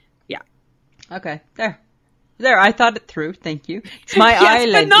favorite. Yeah. Okay. There, I thought it through. Thank you. It's my yes,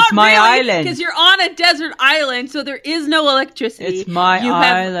 island. But not it's my really, island. Because you're on a desert island, so there is no electricity. It's my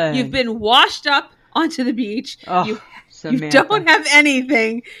island. You've been washed up onto the beach. Oh, you Samantha. don't have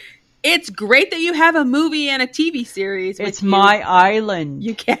anything. It's great that you have a movie and a TV series. It's my island.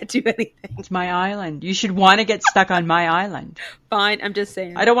 You can't do anything. It's my island. You should want to get stuck on my island. Fine, I'm just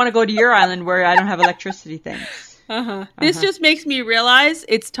saying. I don't want to go to your island where I don't have electricity things. This just makes me realize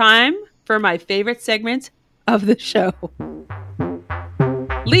it's time for my favorite segment of the show.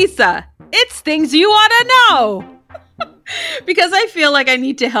 Lisa, it's things you ought to know. Because I feel like I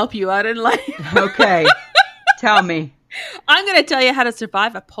need to help you out in life. Okay. Tell me. I'm going to tell you how to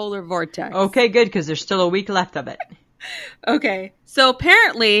survive a polar vortex. Okay, good, because there's still a week left of it. Okay. So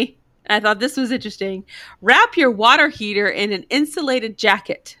apparently, I thought this was interesting. Wrap your water heater in an insulated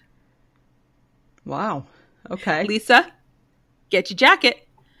jacket. Wow. Okay. Lisa, get your jacket.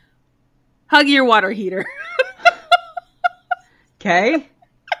 Hug your water heater. Okay.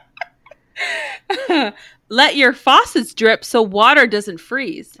 Let your faucets drip so water doesn't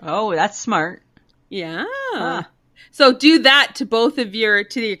freeze. Oh, that's smart. Yeah. Huh. So do that to both of your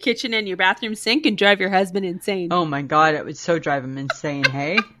kitchen and your bathroom sink and drive your husband insane. Oh my God, it would so drive him insane,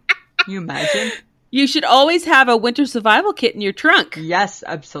 hey? Can you imagine? You should always have a winter survival kit in your trunk. Yes,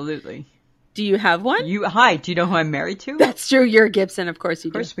 absolutely. Do you have one? Hi, do you know who I'm married to? That's true. You're Gibson. Of course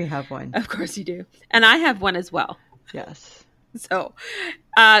you do. Of course we have one. Of course you do. And I have one as well. Yes. So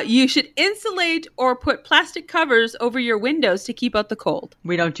you should insulate or put plastic covers over your windows to keep out the cold.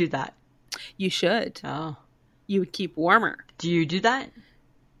 We don't do that. You should. Oh. You would keep warmer. Do you do that?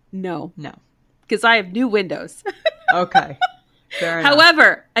 No. No. Because I have new windows. Okay. Fair enough.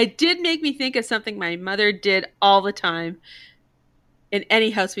 However, it did make me think of something my mother did all the time in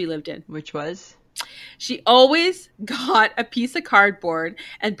any house we lived in. Which was? She always got a piece of cardboard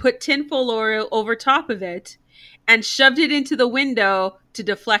and put tinfoil oil over top of it and shoved it into the window to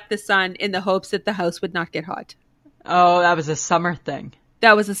deflect the sun in the hopes that the house would not get hot. Oh, that was a summer thing.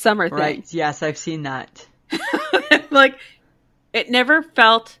 That was a summer thing. Right. Yes, I've seen that. Like, it never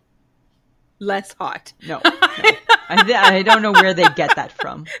felt less hot. No. I don't know where they get that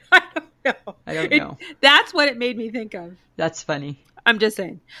from. No. I don't know. That's what it made me think of. That's funny. I'm just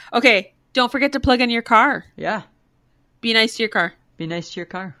saying. Okay, don't forget to plug in your car. Yeah. Be nice to your car. Be nice to your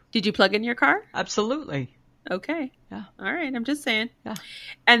car. Did you plug in your car? Absolutely. Okay. Yeah. All right, I'm just saying. Yeah.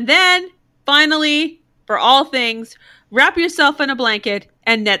 And then, finally, for all things, wrap yourself in a blanket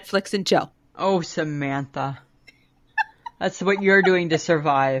and Netflix and chill. Oh, Samantha. That's what you're doing to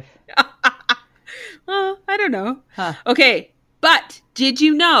survive. I don't know. Huh. Okay, but did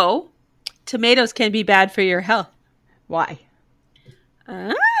you know tomatoes can be bad for your health? Why?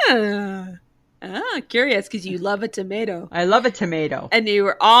 Curious because you love a tomato. I love a tomato. And you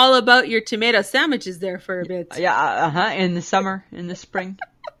were all about your tomato sandwiches there for a bit. Yeah, in the summer, in the spring.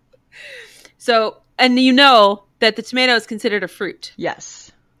 So, and you know that the tomato is considered a fruit.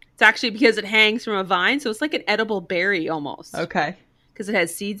 Yes. It's actually because it hangs from a vine, so it's like an edible berry almost. Okay. Because it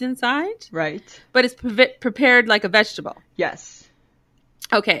has seeds inside. Right. But it's prepared like a vegetable. Yes.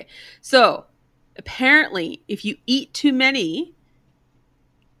 Okay, so apparently if you eat too many,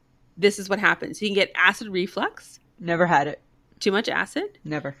 this is what happens. You can get acid reflux, Never had it. too much acid.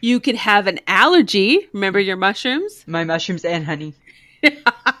 Never. You could have an allergy. Remember your mushrooms? My mushrooms and honey.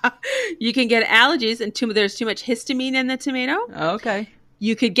 You can get allergies and there's too much histamine in the tomato. Okay.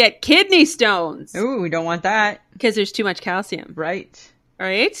 You could get kidney stones Ooh, we don't want that. because there's too much calcium. Right. All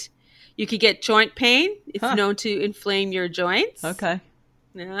right. You could get joint pain. It's Huh. known to inflame your joints. Okay.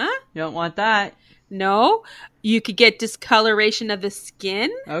 Yeah. You don't want that. No. You could get discoloration of the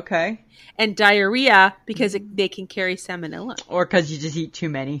skin Okay. and diarrhea because they can carry salmonella. Or because you just eat too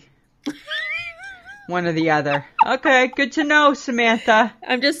many. One or the other. Okay, good to know, Samantha.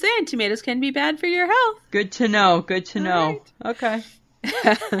 I'm just saying tomatoes can be bad for your health. Good to know. Good to know. right. Okay.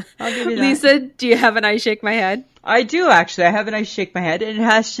 I'll give you that. Lisa, do you have an I shake my head? I do actually. I have an I shake my head, and it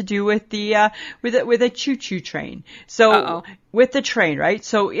has to do with the with a choo-choo train. So Uh-oh. with the train, right?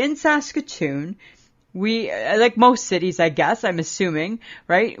 So in Saskatoon, we like most cities, I guess. I'm assuming,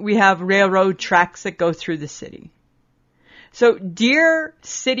 right? We have railroad tracks that go through the city. So, dear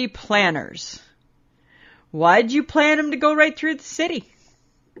city planners, why did you plan them to go right through the city?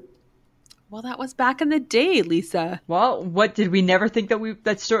 Well, that was back in the day, Lisa. Well, what did we never think that Do you know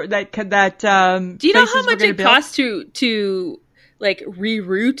places how were much gonna it build? costs to like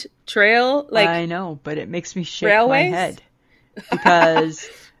reroute trail? Like I know, but it makes me shake railways? my head because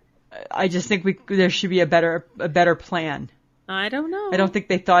I just think there should be a better plan. I don't know. I don't think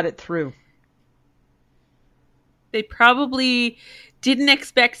they thought it through. They probably didn't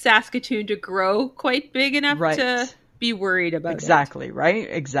expect Saskatoon to grow quite big enough Right. to be worried about Exactly, right?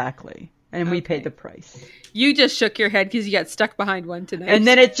 Exactly. And we paid the price. it. You just shook your head because you got stuck behind one tonight. And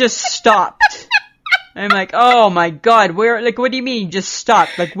then it just stopped. I'm like, oh my God, what do you mean just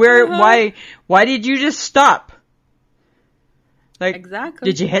stopped? Like why did you just stop? Like, Exactly.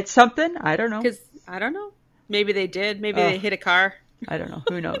 did you hit something? I don't know. Because I don't know. Maybe they did. Maybe they hit a car. I don't know.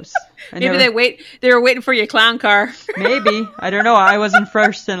 Who knows? Maybe they were waiting for your clown car. Maybe. I don't know. I wasn't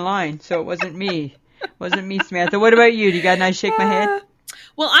first in line, so it wasn't me. Wasn't me, Samantha. What about you? Do you got a nice shake my head?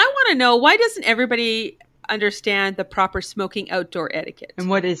 Well, I want to know, why doesn't everybody understand the proper smoking outdoor etiquette? And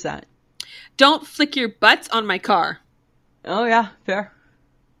what is that? Don't flick your butts on my car. Oh, yeah. Fair.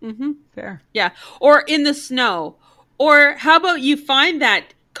 Mm-hmm. Fair. Yeah. Or in the snow. Or how about you find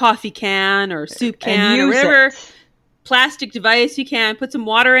that coffee can or soup can or use whatever it. plastic device you can, put some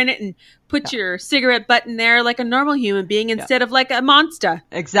water in it and put your cigarette butt in there like a normal human being instead of like a monster.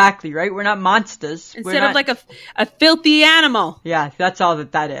 Exactly, right? We're not monsters. Instead of like a filthy animal. Yeah, that's all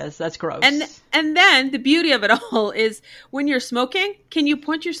that is. That's gross. And then the beauty of it all is when you're smoking, can you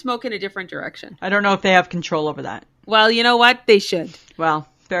point your smoke in a different direction? I don't know if they have control over that. Well, you know what? They should. Well,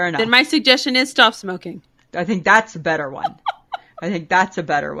 fair enough. Then my suggestion is stop smoking. I think that's a better one. I think that's a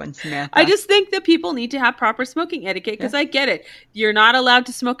better one, Samantha. I just think that people need to have proper smoking etiquette because I get it. You're not allowed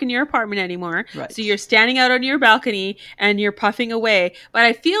to smoke in your apartment anymore. Right. So you're standing out on your balcony and you're puffing away. But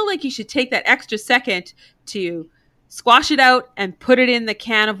I feel like you should take that extra second to squash it out and put it in the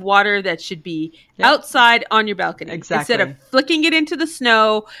can of water that should be outside on your balcony. Exactly. Instead of flicking it into the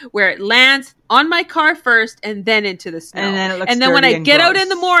snow where it lands on my car first and then into the snow. And then it looks when dirty I and get out gross. in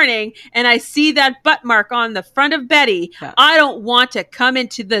the morning and I see that butt mark on the front of Betty, Yeah. I don't want to come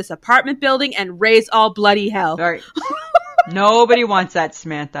into this apartment building and raise all bloody hell. All right. Nobody wants that,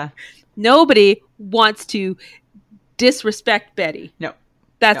 Samantha. Nobody wants to disrespect Betty. No.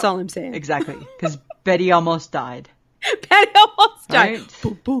 That's No. all I'm saying. Exactly. Because Betty almost died. Betty almost died. Right?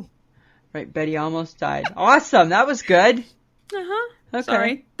 Boom, boom. Right, Betty almost died. Awesome. That was good. Uh-huh. Okay.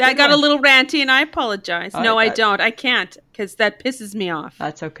 Sorry. That Good got a one. little ranty and I apologize. All No, right, I don't. I can't because that pisses me off.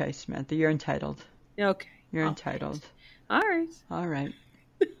 That's okay, Samantha. You're entitled. Okay. You're entitled. All right. All right.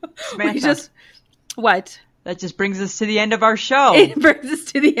 Samantha, What? that just brings us to the end of our show. It brings us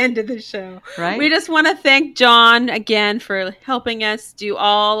to the end of the show. Right? We just want to thank John again for helping us do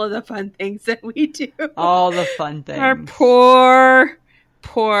all of the fun things that we do. All the fun things. Our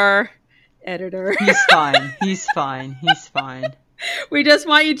poor editor. He's fine. He's fine. He's fine. We just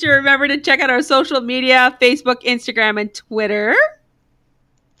want you to remember to check out our social media, Facebook, Instagram, and Twitter.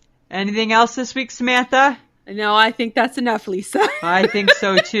 Anything else this week, Samantha? No, I think that's enough, Lisa. I think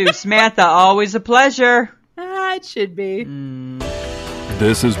so too. Samantha, always a pleasure. It should be.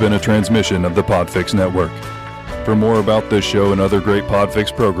 This has been a transmission of the Podfix Network. For more about this show and other great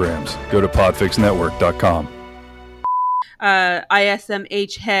Podfix programs, go to podfixnetwork.com.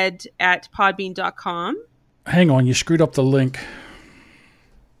 ismhead@podbean.com. Hang on, you screwed up the link.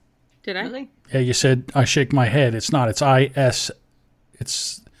 Did I? Really? Yeah, you said I shake my head. It's not. It's IS.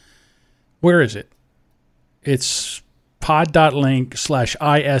 It's. Where is it? It's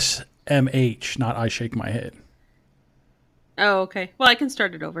pod.link/ISMH, not I shake my head. Oh, okay. Well, I can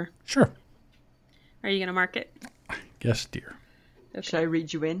start it over. Sure. Are you going to mark it? Yes, dear. Should I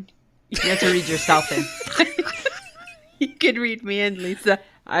read you in? You have to read yourself in. You can read me in, Lisa.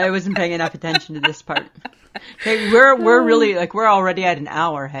 I wasn't paying enough attention to this part. Okay, we're really we're already at an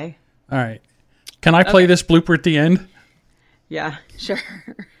hour. Hey. All right. Can I play this blooper at the end? Yeah. Sure.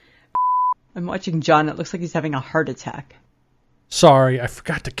 I'm watching John. It looks like he's having a heart attack. Sorry, I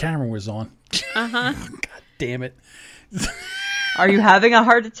forgot the camera was on. Uh-huh. God damn it. Are you having a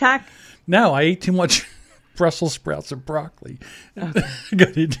heart attack? No, I ate too much Brussels sprouts and broccoli. I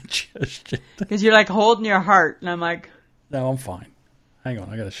got indigestion. Because you're like holding your heart, and I'm like, No, I'm fine. Hang on,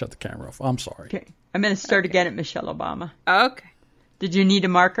 I got to shut the camera off. I'm sorry. okay, I'm going to start again at Michelle Obama. Okay. Did you need a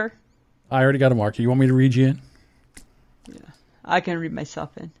marker? I already got a marker. You want me to read you in? I can read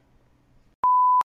myself in.